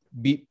you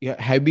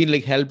have been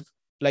like helped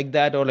like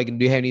that, or like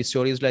do you have any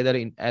stories like that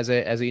as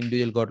an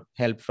individual got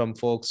help from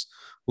folks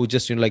who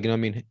just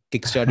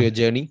kickstart your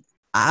journey?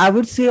 I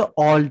would say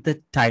all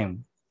the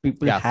time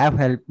people Yeah. have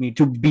helped me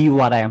to be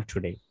what I am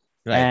today.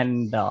 Right.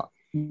 And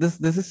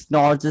this is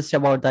not just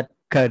about that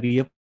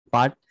career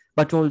part,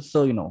 but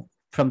also,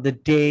 from the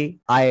day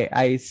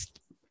I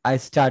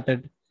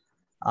started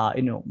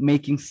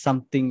making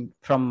something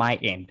from my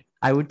end.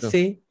 I would True.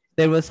 say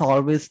there was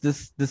always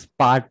this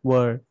part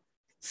where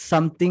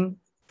something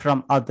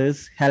from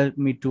others helped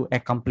me to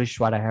accomplish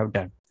what I have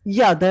done.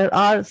 Yeah, there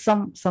are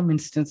some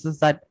instances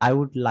that I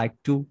would like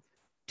to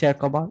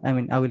talk about. I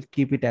mean, I will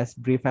keep it as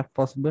brief as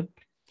possible.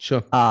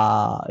 Sure.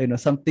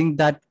 Something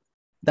that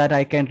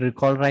I can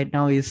recall right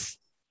now is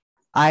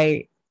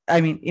I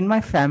I mean, in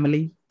my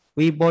family,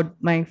 we bought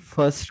my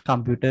first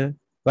computer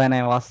when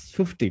I was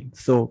 15.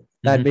 So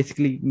that Hmm.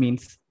 basically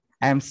means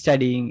I'm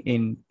studying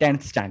in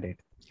 10th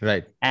standard.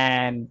 Right.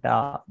 And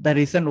the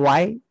reason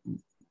why,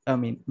 I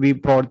mean, we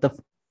bought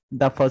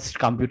the first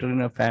computer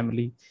in our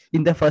family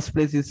in the first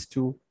place is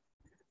to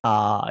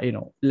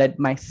let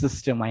my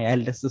sister, my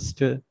elder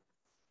sister,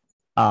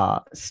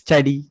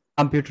 study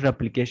computer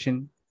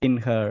application in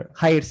her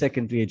higher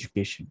secondary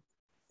education.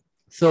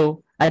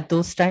 So at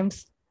those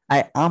times,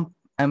 I'm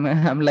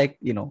like,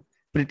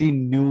 pretty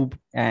noob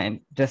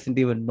and doesn't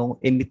even know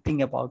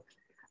anything about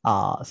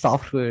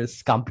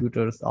softwares,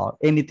 computers, or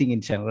anything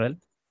in general.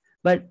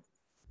 But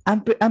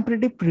I'm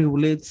pretty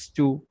privileged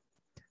to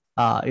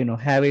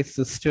have a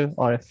sister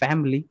or a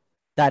family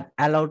that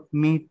allowed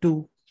me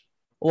to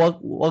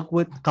work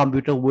with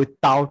computer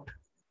without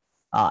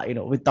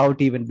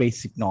even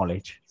basic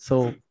knowledge.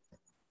 So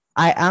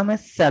I am a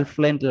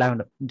self-led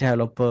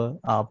developer,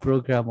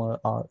 programmer,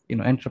 or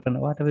entrepreneur,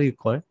 whatever you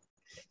call it.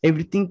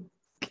 Everything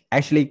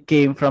actually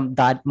came from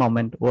that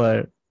moment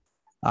where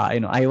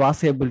I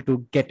was able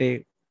to get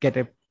a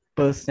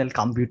personal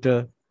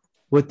computer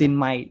within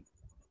my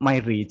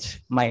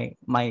reach, my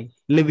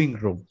living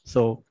room.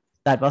 So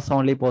that was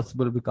only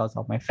possible because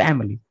of my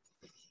family.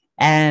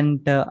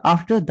 And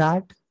after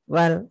that,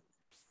 well,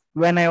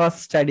 when I was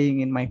studying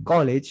in my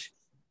college,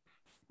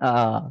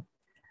 uh,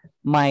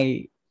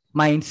 my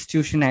my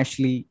institution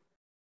actually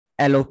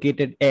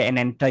allocated an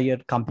entire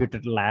computer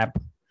lab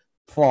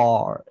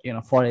for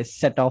a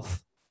set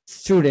of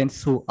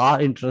students who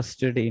are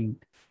interested in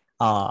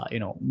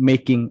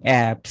making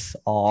apps,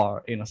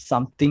 or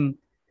something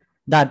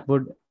that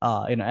would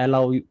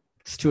allow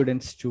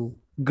students to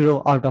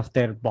grow out of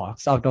their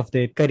box, out of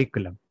their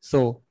curriculum.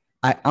 So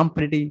I am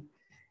pretty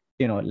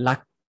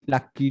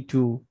lucky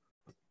to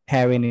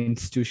have an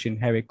institution,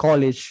 have a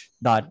college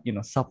that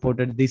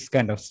supported this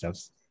kind of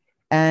stuffs.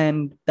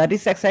 And that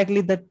is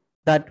exactly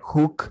that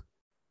hook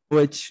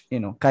which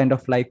kind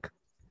of like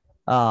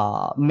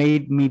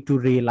made me to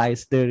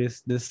realize there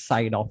is this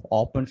side of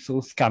open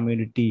source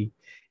community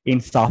in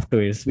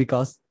softwares,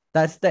 because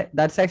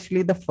that's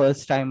actually the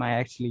first time I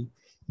actually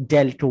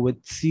dealt with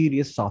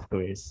serious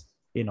softwares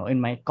in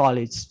my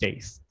college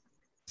days.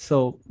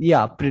 So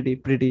yeah,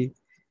 pretty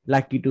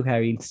lucky to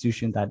have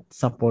institution that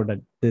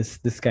supported this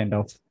kind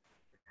of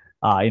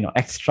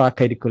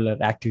extracurricular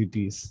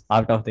activities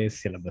out of their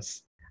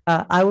syllabus.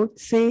 I would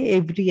say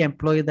every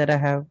employee that I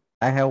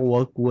have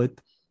worked with,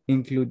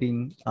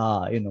 including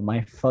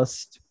my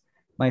first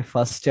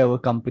ever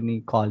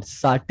company called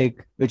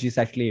Sartic, which is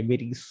actually a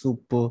very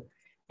super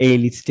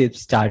early stage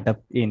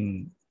startup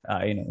in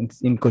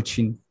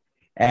Cochin,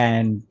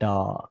 and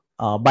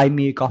Buy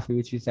Me a Coffee,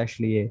 which is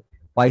actually a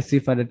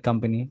YC funded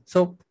company.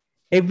 So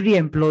every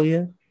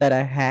employer that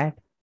I had,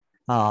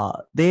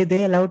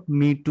 they allowed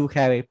me to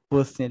have a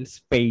personal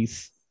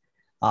space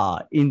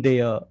in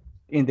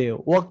their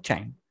work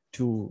time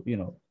to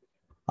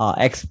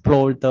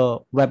explore the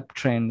web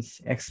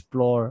trends,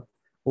 explore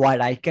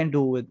what I can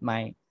do with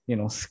my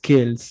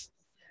skills,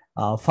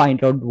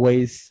 find out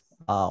ways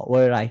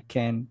where I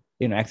can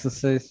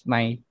exercise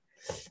my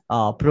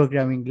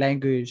programming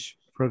language,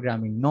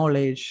 programming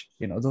knowledge,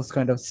 those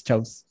kind of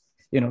stuffs,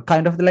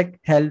 kind of like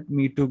help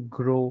me to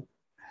grow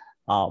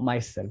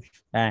myself,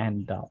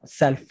 and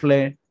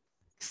self-led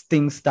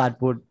things that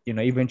would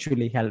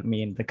eventually help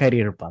me in the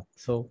career path.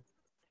 So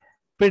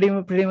pretty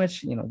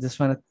much just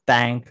want to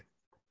thank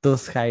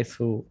those guys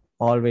who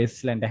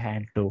always lend a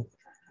hand to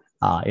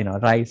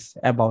rise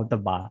above the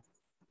bar.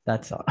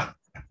 That's all.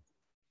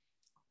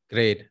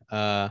 Great.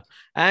 And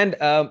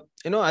I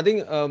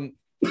think I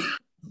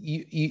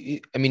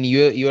mean,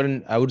 you're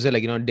in, I would say,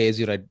 like, days,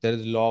 you're right. There's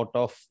a lot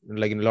of,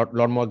 like, a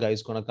lot more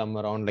guys gonna come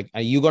around. Like,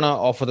 are you gonna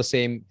offer the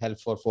same help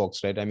for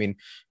folks, right? I mean,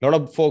 a lot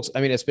of folks,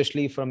 I mean,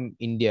 especially from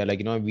India,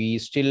 like, we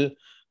still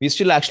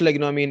actually,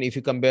 like, if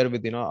you compare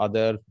with,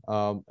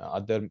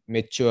 other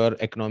mature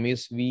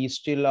economies, we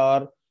still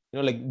are,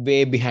 like,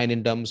 way behind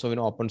in terms of,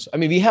 I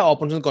mean, we have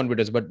open source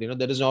computers, but,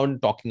 there is no one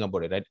talking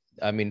about it, right?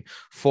 I mean,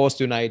 Force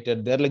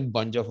United, they're like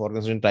bunch of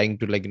organizations trying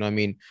to, like,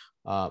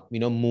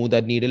 move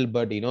that needle,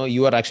 but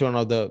you are actually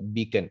one of the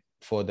beacon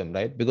for them,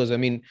 right? Because I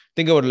mean,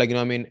 think about, like,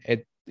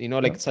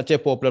 Yeah. such a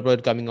popular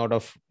project coming out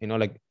of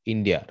like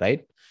India,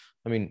 right?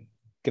 I mean,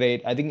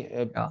 great. I think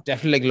Yeah.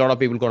 definitely like a lot of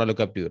people gonna look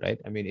up to you, right?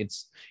 I mean,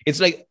 it's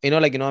like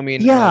I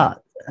mean, Yeah.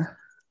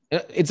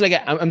 it's like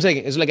I'm saying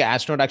it's like an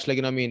astronaut actually,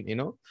 like, I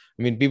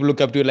mean, people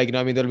look up to you, like,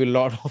 I mean, there'll be a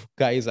lot of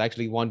guys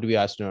actually want to be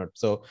astronaut.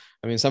 So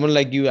I mean, someone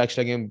like you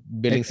actually, again,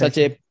 building such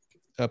Exactly.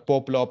 a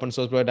popular open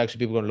source project, actually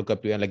people gonna look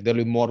up to you, and like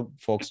there'll be more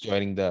folks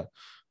joining the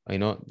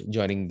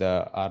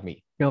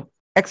army. Yep.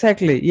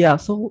 Exactly. Yeah.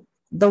 So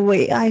the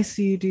way I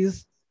see it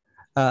is,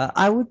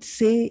 I would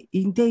say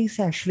India is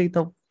actually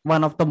the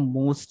one of the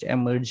most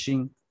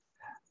emerging,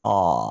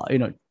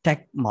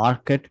 tech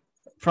market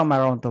from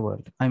around the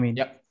world. I mean,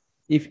 Yep.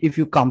 if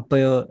you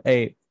compare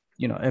a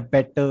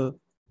better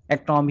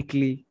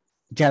economically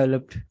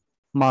developed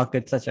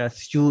market such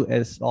as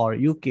US or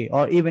UK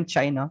or even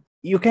China,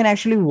 you can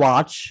actually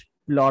watch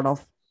a lot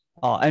of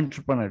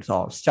entrepreneurs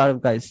or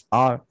startup guys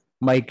are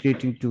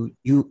migrating to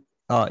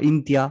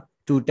India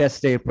to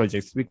test their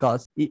projects,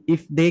 because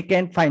if they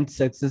can find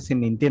success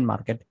in Indian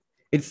market,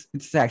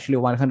 it's actually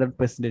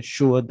 100%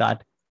 sure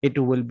that it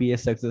will be a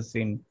success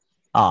in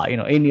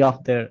any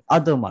of their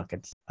other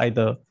markets,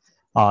 either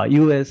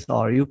US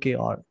or UK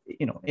or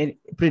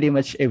pretty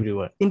much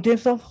everywhere. In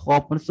terms of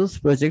open source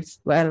projects,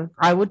 well,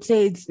 I would say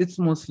it's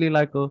mostly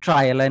like a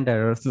trial and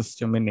error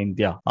system in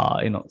India.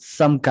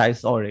 Some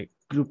guys or a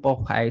group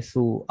of guys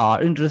who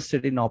are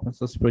interested in open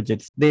source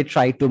projects, they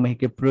try to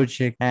make a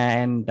project,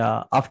 and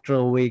after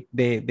a week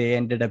they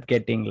ended up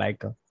getting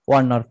like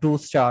 1 or 2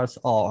 stars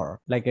or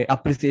like a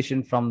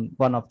appreciation from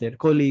one of their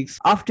colleagues.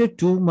 After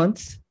 2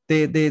 months,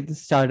 they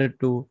started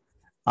to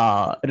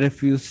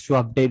refuse to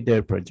update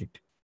their project.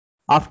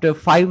 After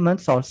 5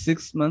 months or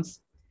 6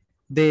 months,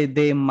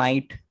 they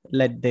might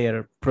let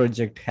their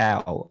project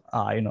have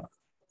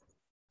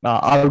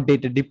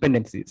outdated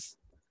dependencies.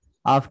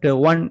 After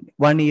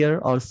one year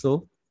or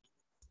so,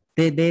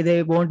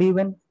 they won't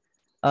even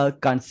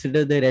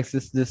consider their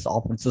access to this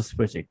open source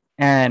project.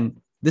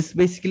 And this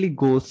basically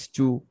goes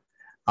to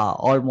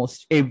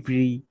almost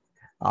every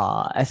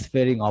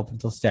aspiring open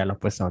source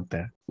developers out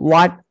there.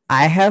 What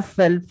I have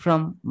felt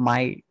from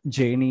my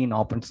journey in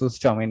open source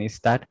domain is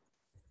that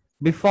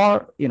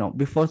before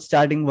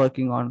starting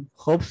working on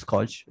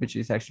Hoppscotch, which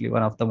is actually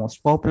one of the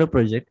most popular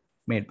project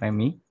made by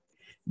me,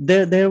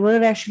 there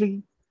were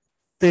actually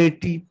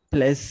 30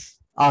 plus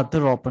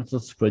other open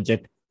source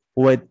project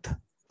with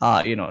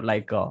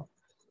like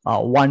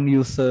one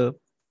user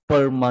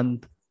per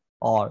month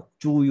or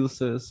two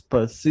users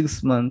per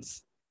 6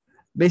 months,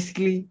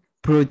 basically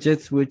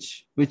projects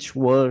which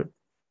were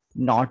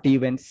not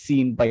even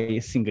seen by a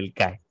single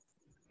guy.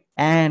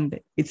 And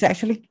it's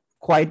actually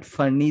quite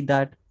funny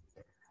that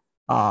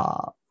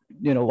uh,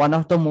 one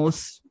of the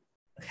most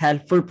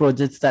helpful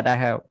projects that I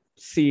have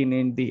seen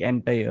in the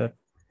entire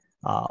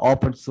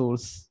open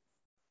source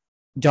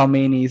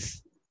domain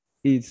is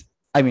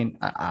I mean,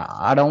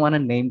 I don't want to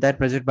name that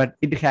project, but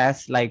it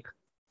has like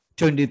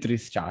 23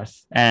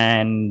 stars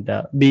and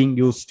being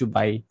used to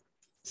by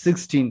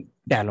 16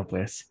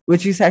 developers,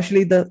 which is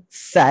actually the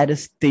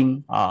saddest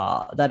thing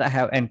that I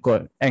have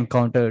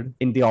encountered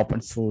in the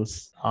open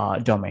source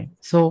domain.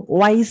 So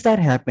why is that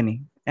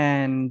happening?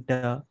 And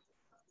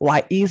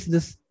why is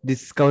this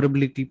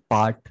discoverability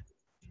part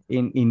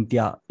in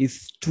India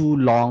is too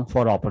long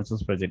for open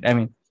source project? I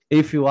mean,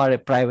 if you are a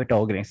private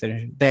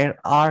organization, there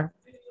are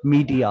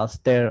medias,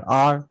 there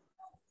are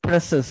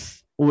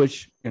presses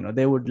which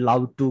they would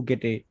love to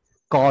get a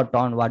caught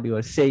on what you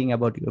are saying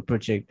about your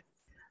project.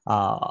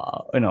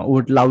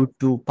 Would love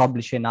to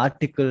publish an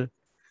article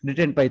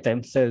written by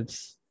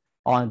themselves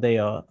on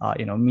their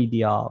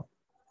media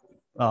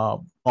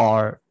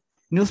or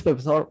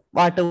newspapers or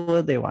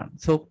whatever they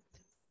want. So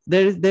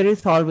there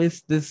is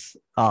always this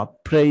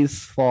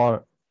praise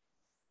for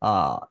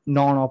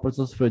non-open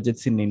source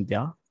projects in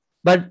India.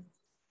 But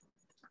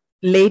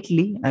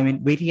lately, I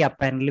mean, very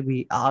apparently,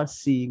 we are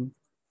seeing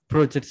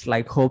projects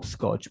like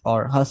Hoppscotch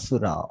or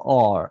Hasura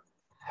or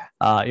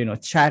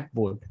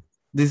Chatbot.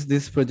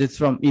 These projects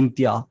from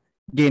India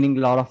gaining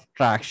a lot of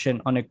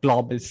traction on a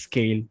global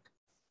scale,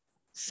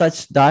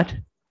 such that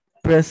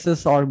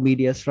presses or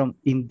medias from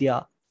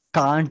India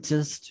can't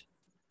just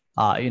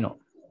uh, you know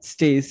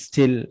stay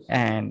still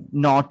and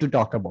not to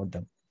talk about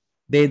them.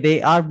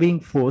 They are being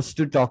forced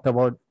to talk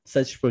about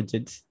such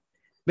projects.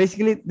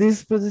 Basically,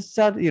 these projects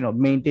are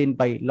maintained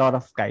by a lot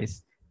of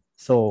guys,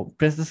 so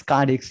presses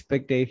can't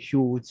expect a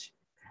huge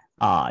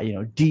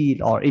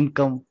deal or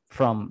income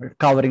from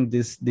covering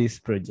these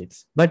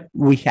projects. But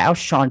we have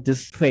shown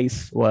this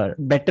phase where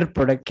better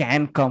product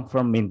can come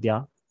from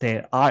India.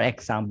 There are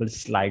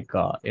examples like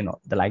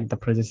the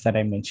projects that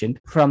I mentioned.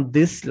 From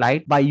this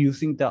slide, by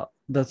using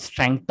the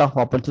strength of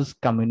open source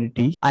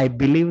community, I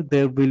believe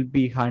there will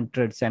be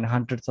hundreds and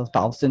hundreds of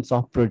thousands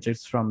of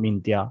projects from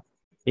India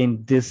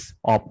in this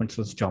open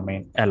source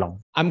domain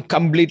alone. I'm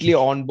completely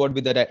on board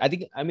with that. I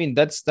think, I mean,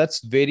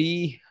 that's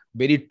very,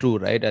 very true,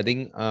 right? I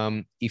think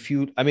if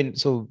you, I mean,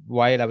 so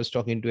while I was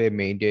talking to a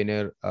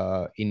maintainer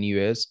in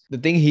US, the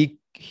thing I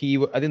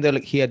think that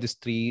like he had this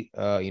three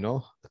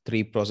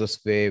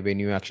process way when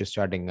you actually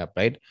starting up,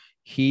 right?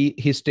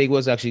 his take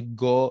was actually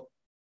go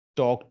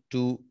talk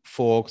to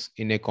folks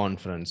in a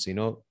conference,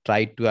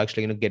 try to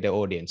actually get an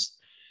audience.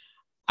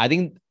 I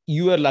think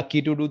you are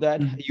lucky to do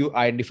that. Mhm. You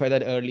identify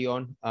that early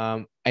on,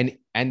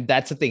 and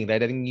that's the thing,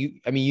 right? I mean, you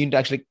need to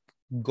actually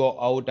go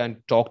out and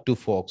talk to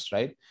folks,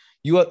 right?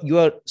 You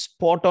are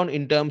spot on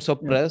in terms of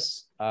Yep.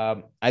 press.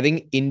 I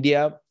think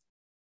India,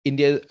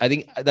 I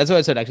think that's why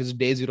I said actually it's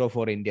day zero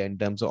for India in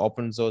terms of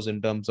open source,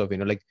 in terms of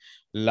like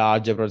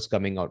large products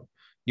coming out.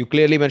 You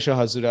clearly mentioned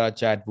Hasura,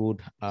 Chatwood,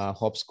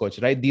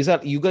 Hoppscotch, right? These are,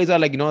 you guys are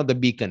like the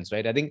beacons,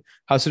 right? I think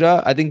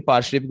Hasura, I think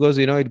partially because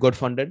it got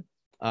funded.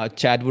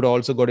 Chatwood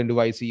also got into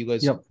YC. You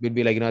guys Yep. will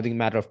be like I think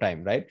matter of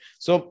time, right?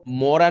 So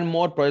more and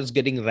more projects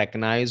getting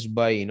recognized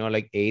by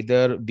like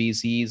either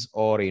VCs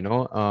or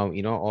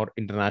or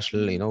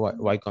international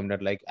Y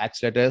Combinator like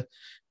accelerator,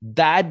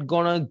 that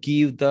gonna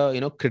give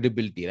the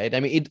credibility, right? I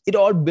mean, it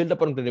all built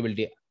upon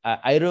credibility.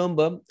 I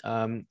remember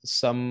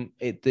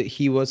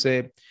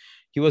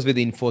he was with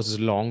Infosys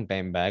long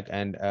time back,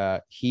 and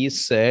he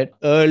said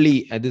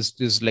early,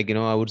 this like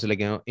I would say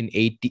like in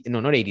 80, no,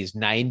 not 80s,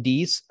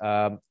 90s,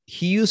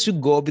 he used to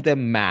go with a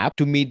map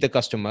to meet the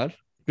customer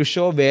to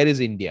show where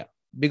is India,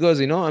 because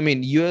I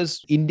mean,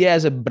 India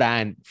as a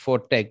brand for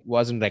tech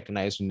wasn't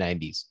recognized in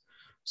 90s,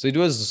 so it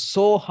was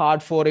so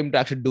hard for him to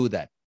actually do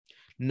that.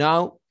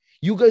 Now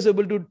you guys are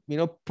able to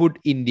put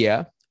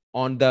India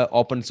on the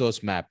open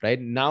source map,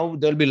 right? Now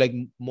there'll be like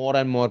more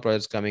and more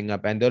projects coming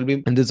up, and there'll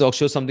be, and this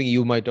also something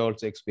you might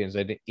also experience,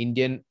 right?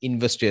 Indian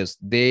investors,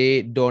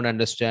 they don't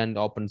understand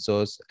open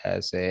source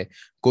as a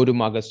go to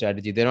market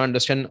strategy. They don't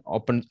understand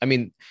open, I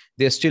mean,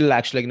 they're still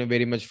actually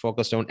very much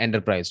focused on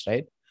enterprise,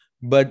 right?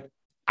 But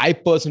I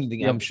personally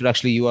think, I'm Yep. sure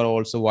actually you are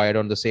also wired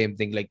on the same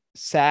thing, like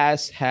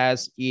SaaS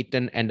has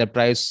eaten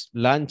enterprise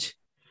lunch.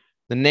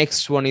 The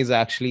next one is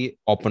actually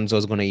open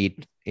source going to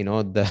eat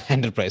the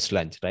enterprise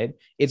lunch, right?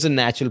 It's a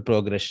natural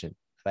progression,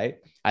 right?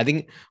 I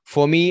think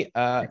for me,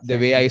 the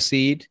way I Exactly.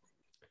 see it,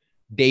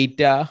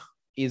 data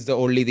is the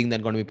only thing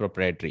that's going to be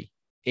proprietary.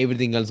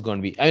 Everything else going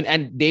to be,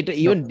 and data,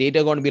 even Yep.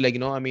 data going to be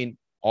like I mean,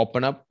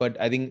 open up. But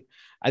I think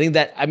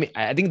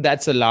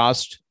that's the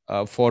last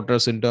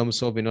fortress in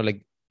terms of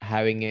like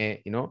having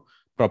a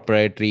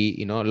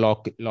proprietary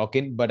lock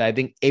in. But I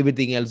think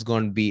everything else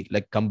going to be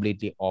like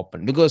completely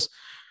open, because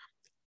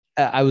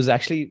I was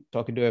actually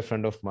talking to a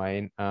friend of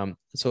mine.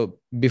 So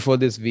before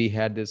this, we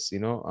had this,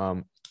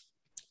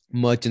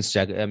 merchants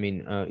check. I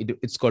mean,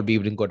 it's called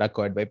Beaver got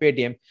acquired by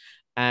Paytm,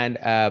 and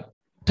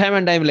time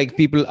and time, like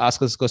people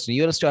ask us question: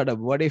 "You're a startup.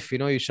 What if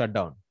you shut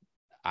down?"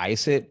 I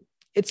said,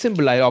 "It's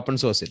simple. I open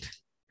source it."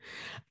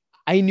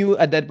 I knew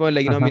at that point,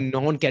 like I Uh-huh. mean,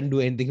 no one can do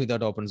anything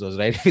without open source,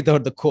 right?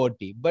 Without the core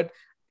team, but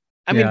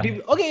I mean, Yeah.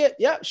 people, okay,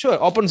 yeah, sure,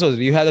 open source,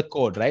 you have the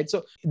code, right?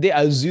 So they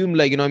assume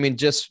like, I mean,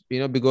 just,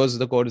 because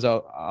the code is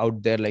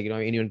out there, like,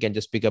 anyone can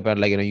just pick up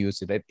and like,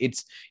 use it, right?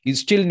 You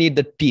still need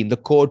the team, the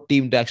core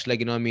team to actually,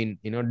 like, I mean,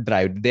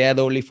 drive. They are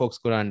the only folks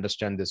who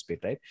understand this bit,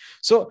 right?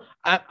 So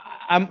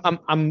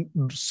I'm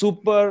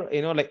super,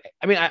 like,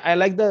 I mean, I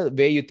like the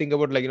way you think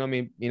about, like, I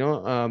mean,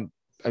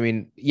 I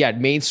mean, yeah,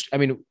 I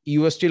mean,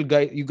 you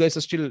guys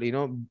are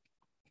still,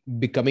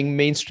 becoming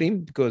mainstream,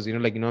 because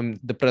like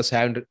the press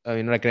haven't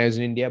recognized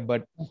in India,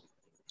 but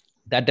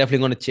that definitely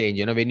going to change,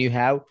 when you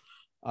have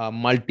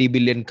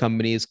multi-billion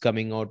companies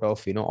coming out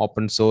of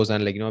open source,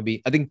 and like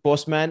I think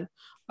Postman,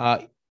 uh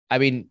I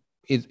mean,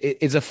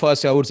 it's a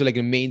first, I would say, like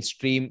a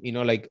mainstream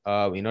like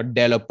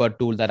developer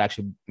tool that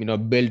actually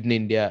built in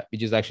India,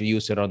 which is actually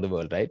used around the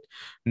world, right?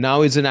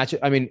 Now it's a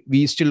natural, I mean,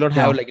 we still don't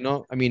have Yeah.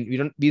 like I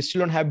mean, we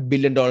still don't have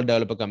billion-dollar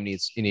developer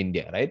companies in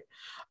India, right?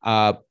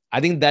 uh I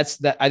think that's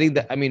that. I think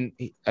that,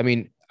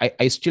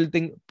 I still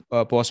think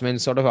Postman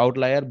is sort of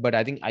outlier, but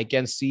I think I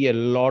can see a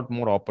lot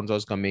more open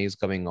source companies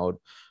coming out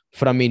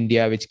from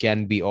India, which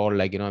can be all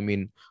like, I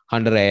mean,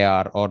 100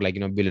 AR or like,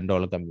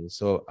 billion-dollar companies.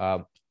 So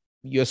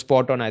you're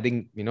spot on. I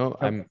think, Yep.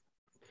 I'm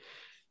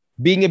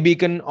being a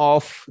beacon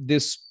of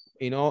this,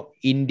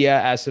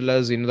 India, as well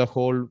as, the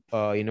whole,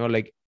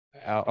 like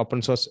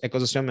open source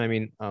ecosystem. I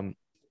mean,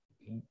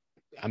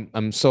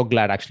 I'm so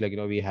glad actually,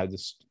 like, we have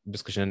this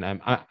discussion.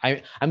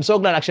 I'm so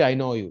glad actually I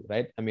know you,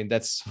 right? I mean,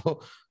 that's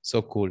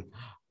so cool.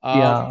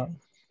 Yeah.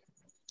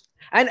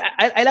 And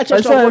I'll actually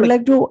Also, talk I about would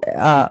like, like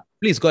to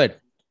please go ahead.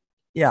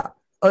 yeah.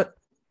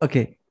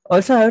 Okay.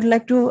 Also, I would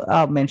like to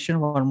mention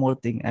one more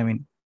thing. I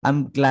mean,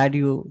 I'm glad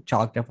you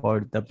talked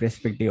about the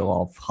perspective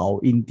of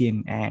how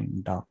Indian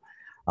and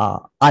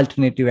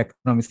alternative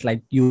economies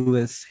like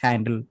US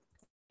handle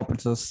open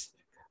source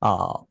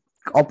uh,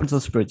 open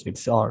source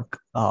projects or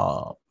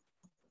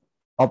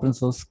open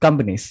source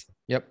companies.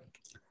 Yep.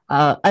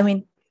 I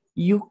mean,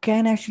 you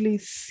can actually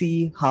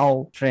see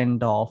how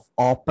trend of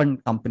open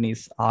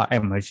companies are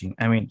emerging.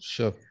 I mean,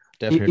 Sure.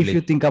 if you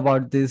Definitely. think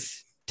about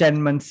this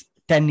 10 months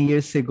 10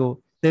 years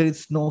ago, there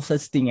is no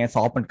such thing as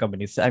open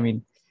companies. I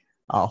mean,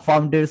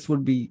 founders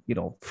would be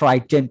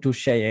frightened to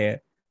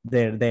share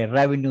their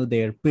revenue,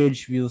 their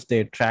page views,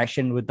 their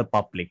traction with the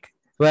public,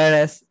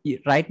 whereas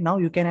right now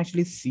you can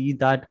actually see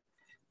that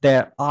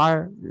there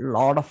are a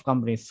lot of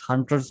companies,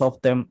 hundreds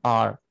of them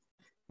are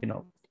you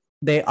know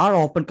they are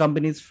open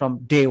companies from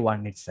day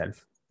one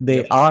itself. They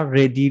Yep. are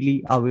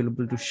readily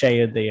available to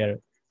share their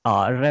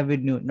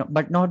revenue,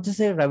 but not just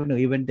their revenue,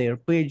 even their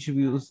page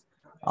views,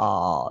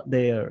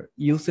 their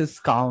users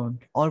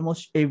count,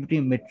 almost every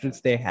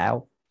metrics they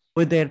have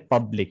with their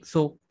public.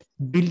 So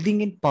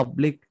building in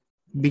public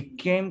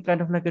became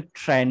kind of like a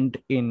trend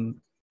in,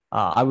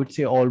 I would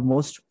say,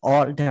 almost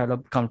all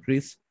developed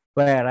countries.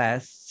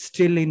 Whereas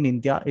still in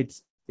India,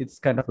 it's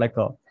kind of like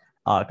a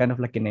kind of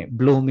like in a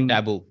blooming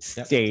Taboo.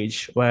 Yep.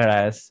 stage.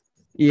 Whereas,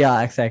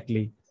 yeah,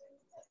 exactly.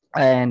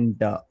 And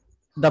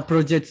the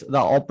projects,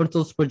 the open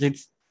source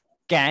projects,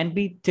 can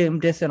be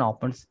termed as an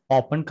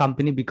open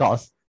company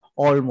because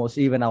almost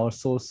even our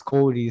source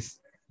code is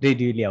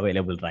readily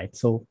available, right?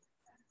 So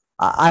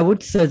I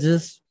would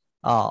suggest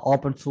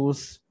open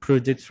source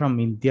projects from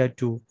India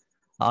to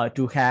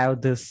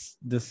have this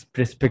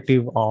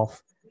perspective of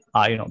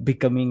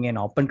becoming an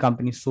open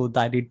company, so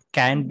that it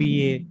can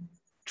be a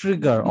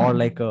trigger, or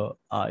like a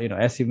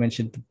as you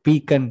mentioned, the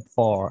beacon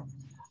for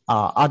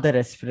other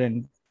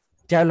aspirant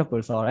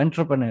developers or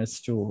entrepreneurs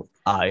to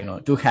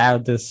to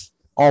have this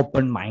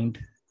open mind,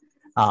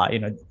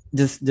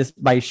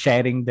 just by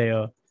sharing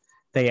their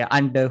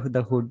under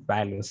the hood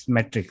values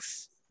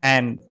metrics.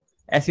 And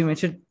as you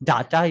mentioned,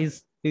 data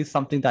is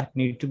something that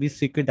need to be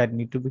secret, that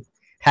need to be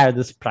have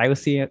this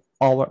privacy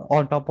over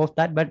on top of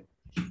that. But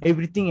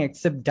everything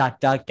except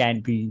data can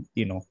be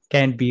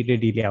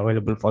readily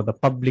available for the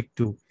public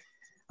to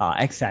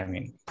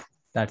examine.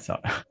 That's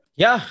all.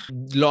 Yeah,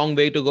 long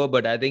way to go,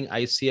 but I think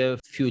I see a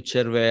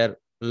future where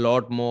a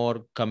lot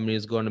more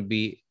companies going to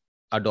be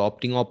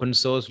adopting open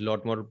source, a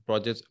lot more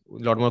projects,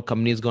 a lot more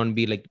companies going to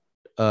be like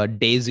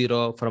day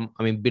zero from,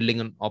 I mean, building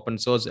on open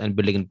source and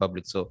building in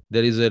public. So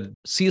there is a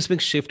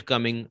seismic shift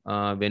coming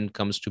when it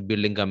comes to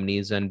building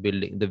companies and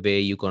building the way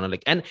you gonna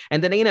like. And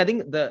then again, I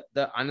think the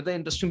another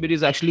interesting bit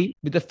is actually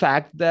with the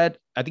fact that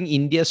I think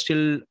India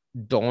still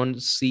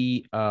don't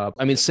see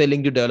I mean,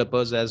 selling to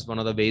developers as one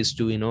of the ways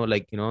to,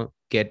 like,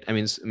 get, I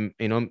mean,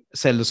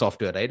 sell the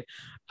software, right?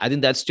 I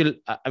think that's still,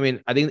 I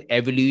mean, I think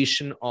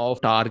evolution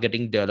of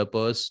targeting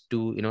developers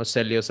to,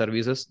 sell your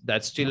services,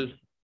 that's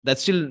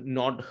still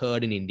not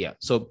heard in India.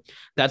 So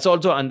that's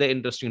also another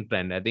interesting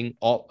trend. I think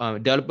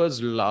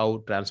developers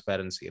love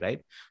transparency,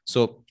 right?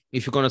 So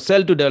if you're going to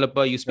sell to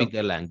developer, you speak Yep.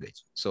 their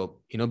language. So,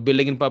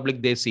 building in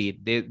public, they see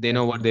it, they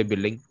know what they're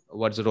building,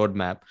 what's the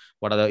roadmap,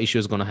 what are the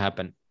issues going to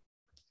happen,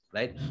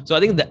 right? So I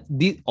think that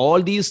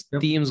all these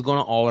Yep. themes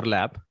gonna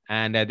overlap,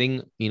 and I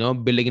think,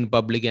 building in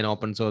public and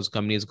open source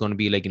company is going to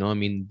be like,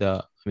 going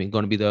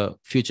to be the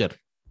future,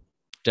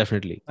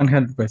 definitely.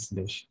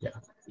 100%. Yeah.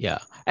 Yeah.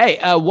 Hey,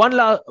 one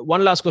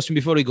last question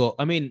before we go.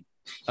 I mean,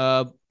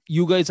 uh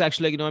you guys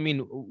actually, like, I mean,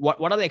 what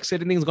are the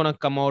exciting things gonna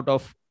come out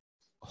of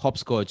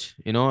Hopscotch,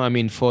 I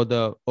mean, for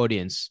the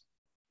audience?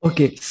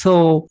 Okay,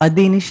 so at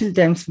the initial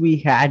times, we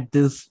had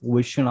this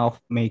vision of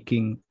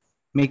making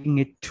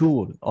a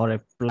tool or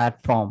a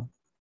platform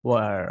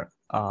where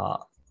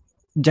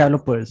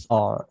developers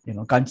or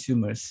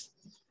consumers,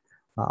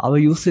 our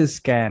users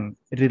can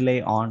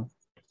rely on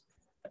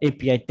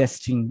API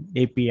testing,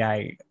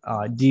 API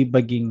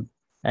debugging,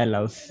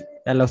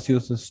 allows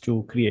users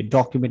to create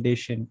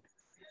documentation,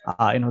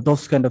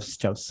 those kind of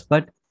stuffs.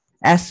 But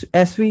as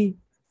we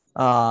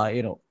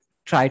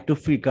try to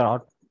figure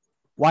out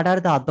what are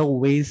the other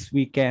ways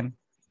we can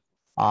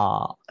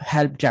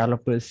help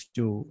developers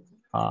to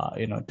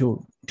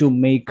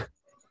make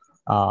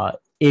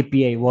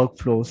API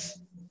workflows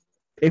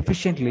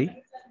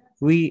efficiently,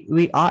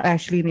 we are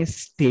actually in a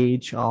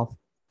stage of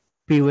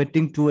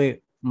pivoting to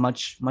a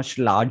much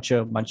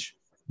larger, much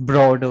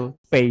broader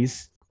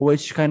space,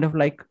 which kind of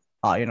like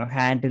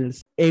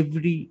handles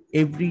every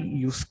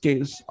use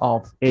case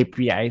of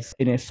APIs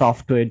in a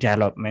software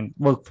development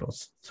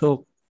workflows.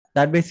 So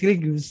that basically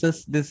gives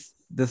us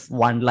this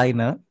one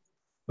liner,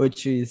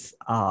 which is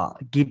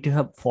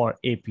GitHub for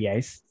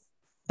APIs.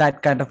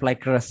 That kind of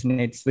like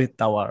resonates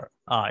with our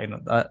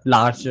the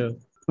larger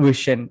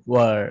vision,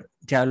 where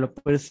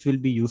developers will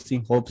be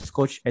using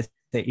Hoppscotch as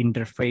the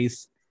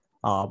interface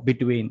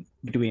between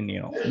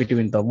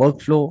the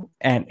workflow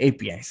and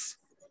APIs.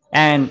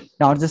 And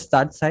not just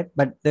that side,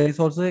 but there is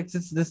also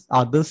exists this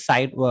other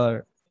side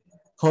where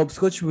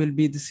Hopscotch will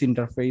be this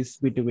interface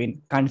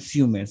between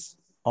consumers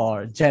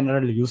or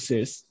general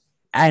users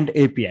and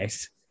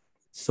APIs.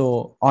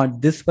 So on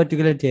this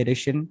particular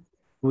direction,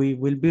 we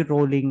will be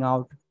rolling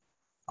out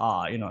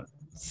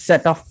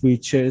set of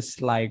features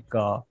like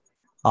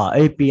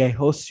API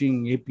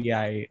hosting,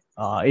 API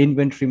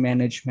inventory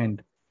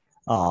management,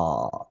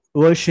 uh,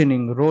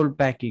 versioning, role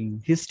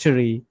packing,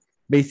 history,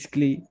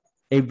 basically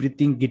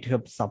everything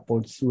GitHub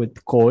supports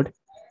with code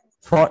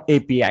for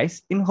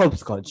APIs in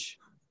Hopscotch.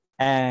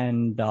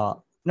 And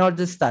not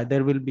just that,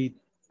 there will be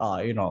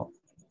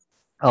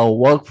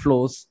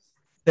workflows,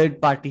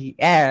 third party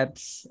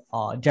apps.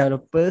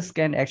 Developers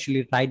can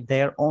actually write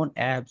their own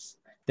apps,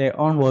 their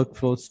own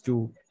workflows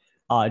to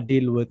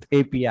deal with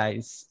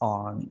APIs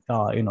on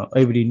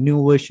every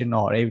new version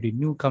or every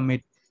new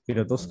commit,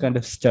 those kind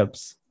of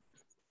steps.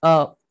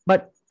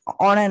 But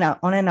on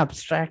an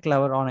abstract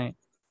level, on a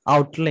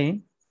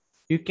outline,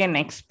 you can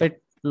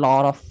expect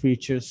lot of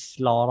features,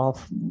 uh,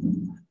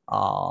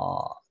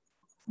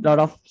 lot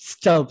of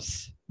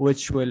steps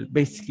which will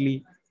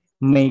basically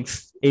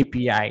makes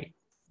API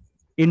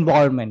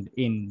involvement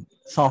in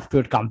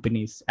software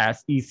companies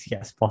as easy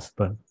as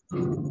possible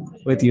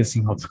with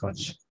using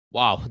Hoppscotch.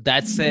 Wow,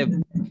 that's a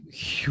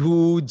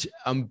huge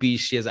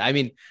ambitious. I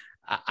mean,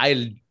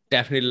 I'll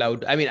definitely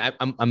love. I mean,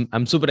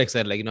 I'm super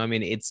excited. Like, I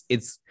mean,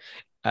 it's.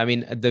 I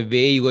mean, the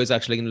way you guys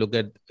actually can look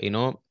at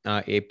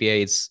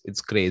API,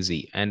 it's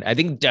crazy, and I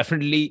think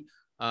definitely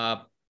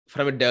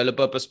from a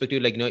developer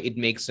perspective, like it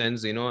makes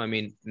sense. I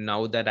mean,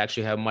 now that I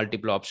actually have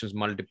multiple options,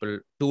 multiple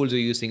tools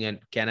you're using, and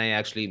can I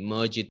actually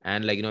merge it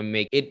and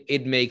make it?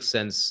 It makes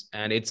sense,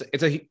 and it's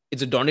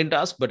a daunting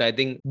task, but I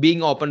think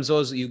being open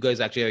source, you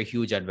guys actually have a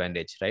huge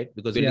advantage, right?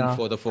 Because willing Yeah.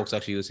 for the folks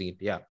actually using it.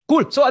 Yeah,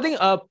 cool. So I think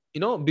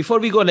before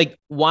we go, like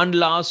one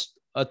last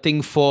a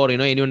thing for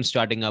anyone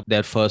starting up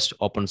their first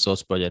open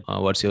source project,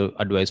 what's your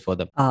advice for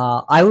them?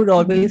 I would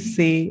always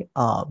say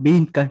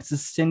being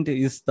consistent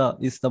is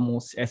the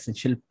most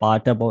essential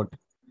part about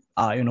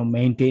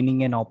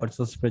maintaining an open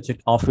source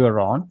project of your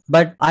own.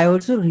 But I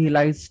also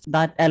realized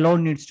that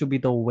alone needs to be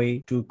the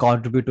way to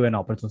contribute to an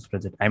open source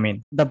project. I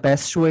mean, the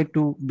best way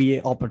to be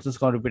an open source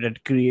contributor,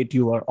 create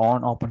your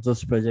own open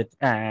source project,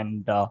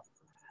 and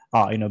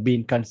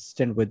being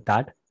consistent with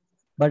that.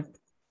 But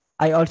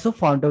I also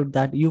found out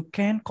that you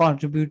can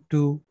contribute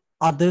to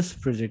others'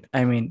 project.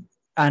 I mean,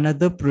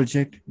 another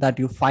project that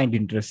you find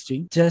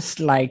interesting,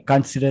 just like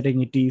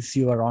considering it is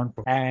your own.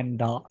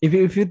 And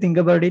if you think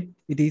about it,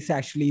 it is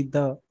actually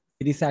the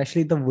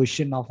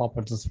vision of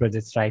open source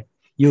projects, right?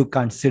 You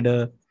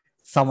consider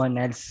someone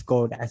else's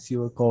code as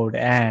your code,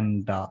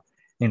 and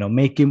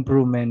make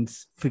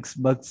improvements, fix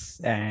bugs,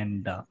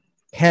 and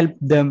help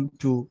them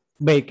to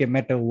make a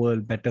better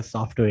world, better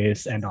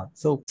softwares, and all.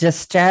 So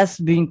just as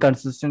being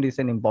consistent is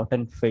an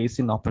important phase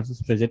in open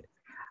source project,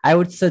 I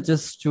would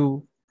suggest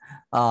to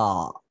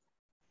uh,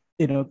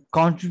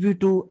 contribute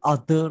to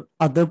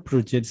other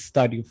projects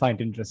that you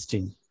find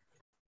interesting.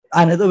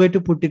 Another way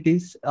to put it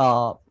is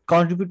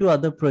contribute to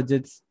other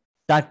projects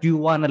that you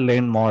want to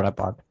learn more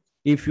about.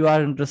 If you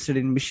are interested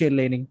in machine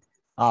learning,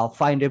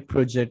 find a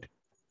project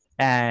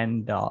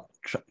and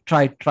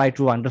try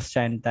to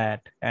understand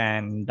that,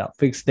 and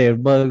fix their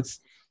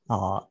bugs.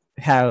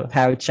 Have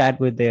a chat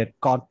with their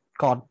code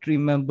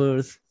team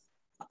members.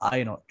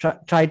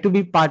 Try to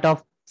be part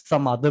of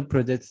some other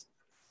projects,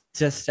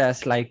 just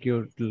as like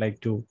you'd like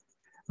to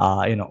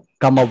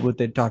come up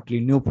with a totally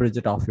new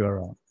project of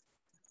your own.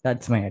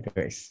 That's my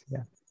advice.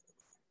 Yeah.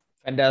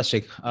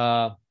 Fantastic.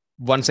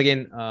 Once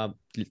again,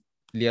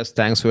 Lias,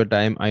 thanks for your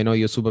time. I know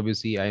you're super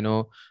busy. I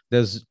know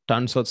there's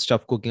tons of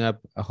stuff cooking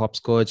up,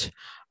 Hopscotch.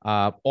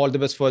 All the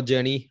best for your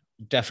journey.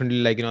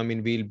 Definitely, I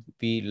mean, we'll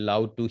be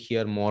loud to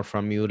hear more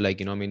from you, I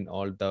mean,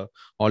 all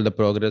the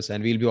progress,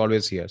 and we'll be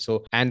always here.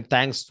 So, and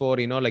thanks for,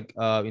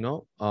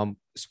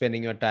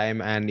 spending your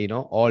time, and,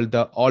 all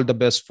the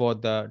best for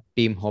the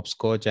team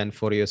Hopscotch and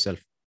for yourself.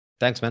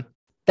 Thanks, man.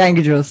 Thank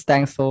you, Jules.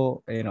 Thanks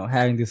for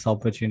having this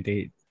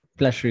opportunity.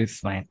 Pleasure is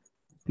mine.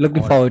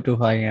 Looking All right. forward to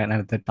having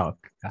another talk.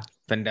 Yeah.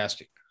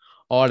 Fantastic.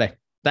 All right.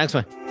 Thanks,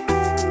 man.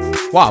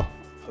 Wow.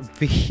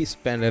 We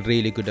spent a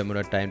really good amount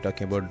of time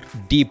talking about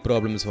deep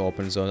problems of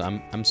open source.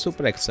 I'm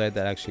super excited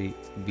that actually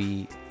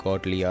we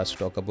got Lias to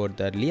talk about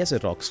that. Lias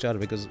is a rock star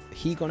because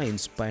he gonna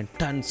inspire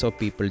tons of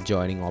people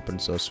joining open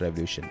source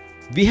revolution.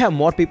 We have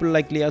more people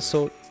like Lias,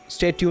 so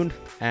stay tuned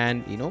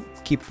and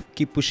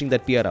keep pushing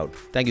that PR out.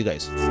 Thank you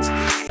guys.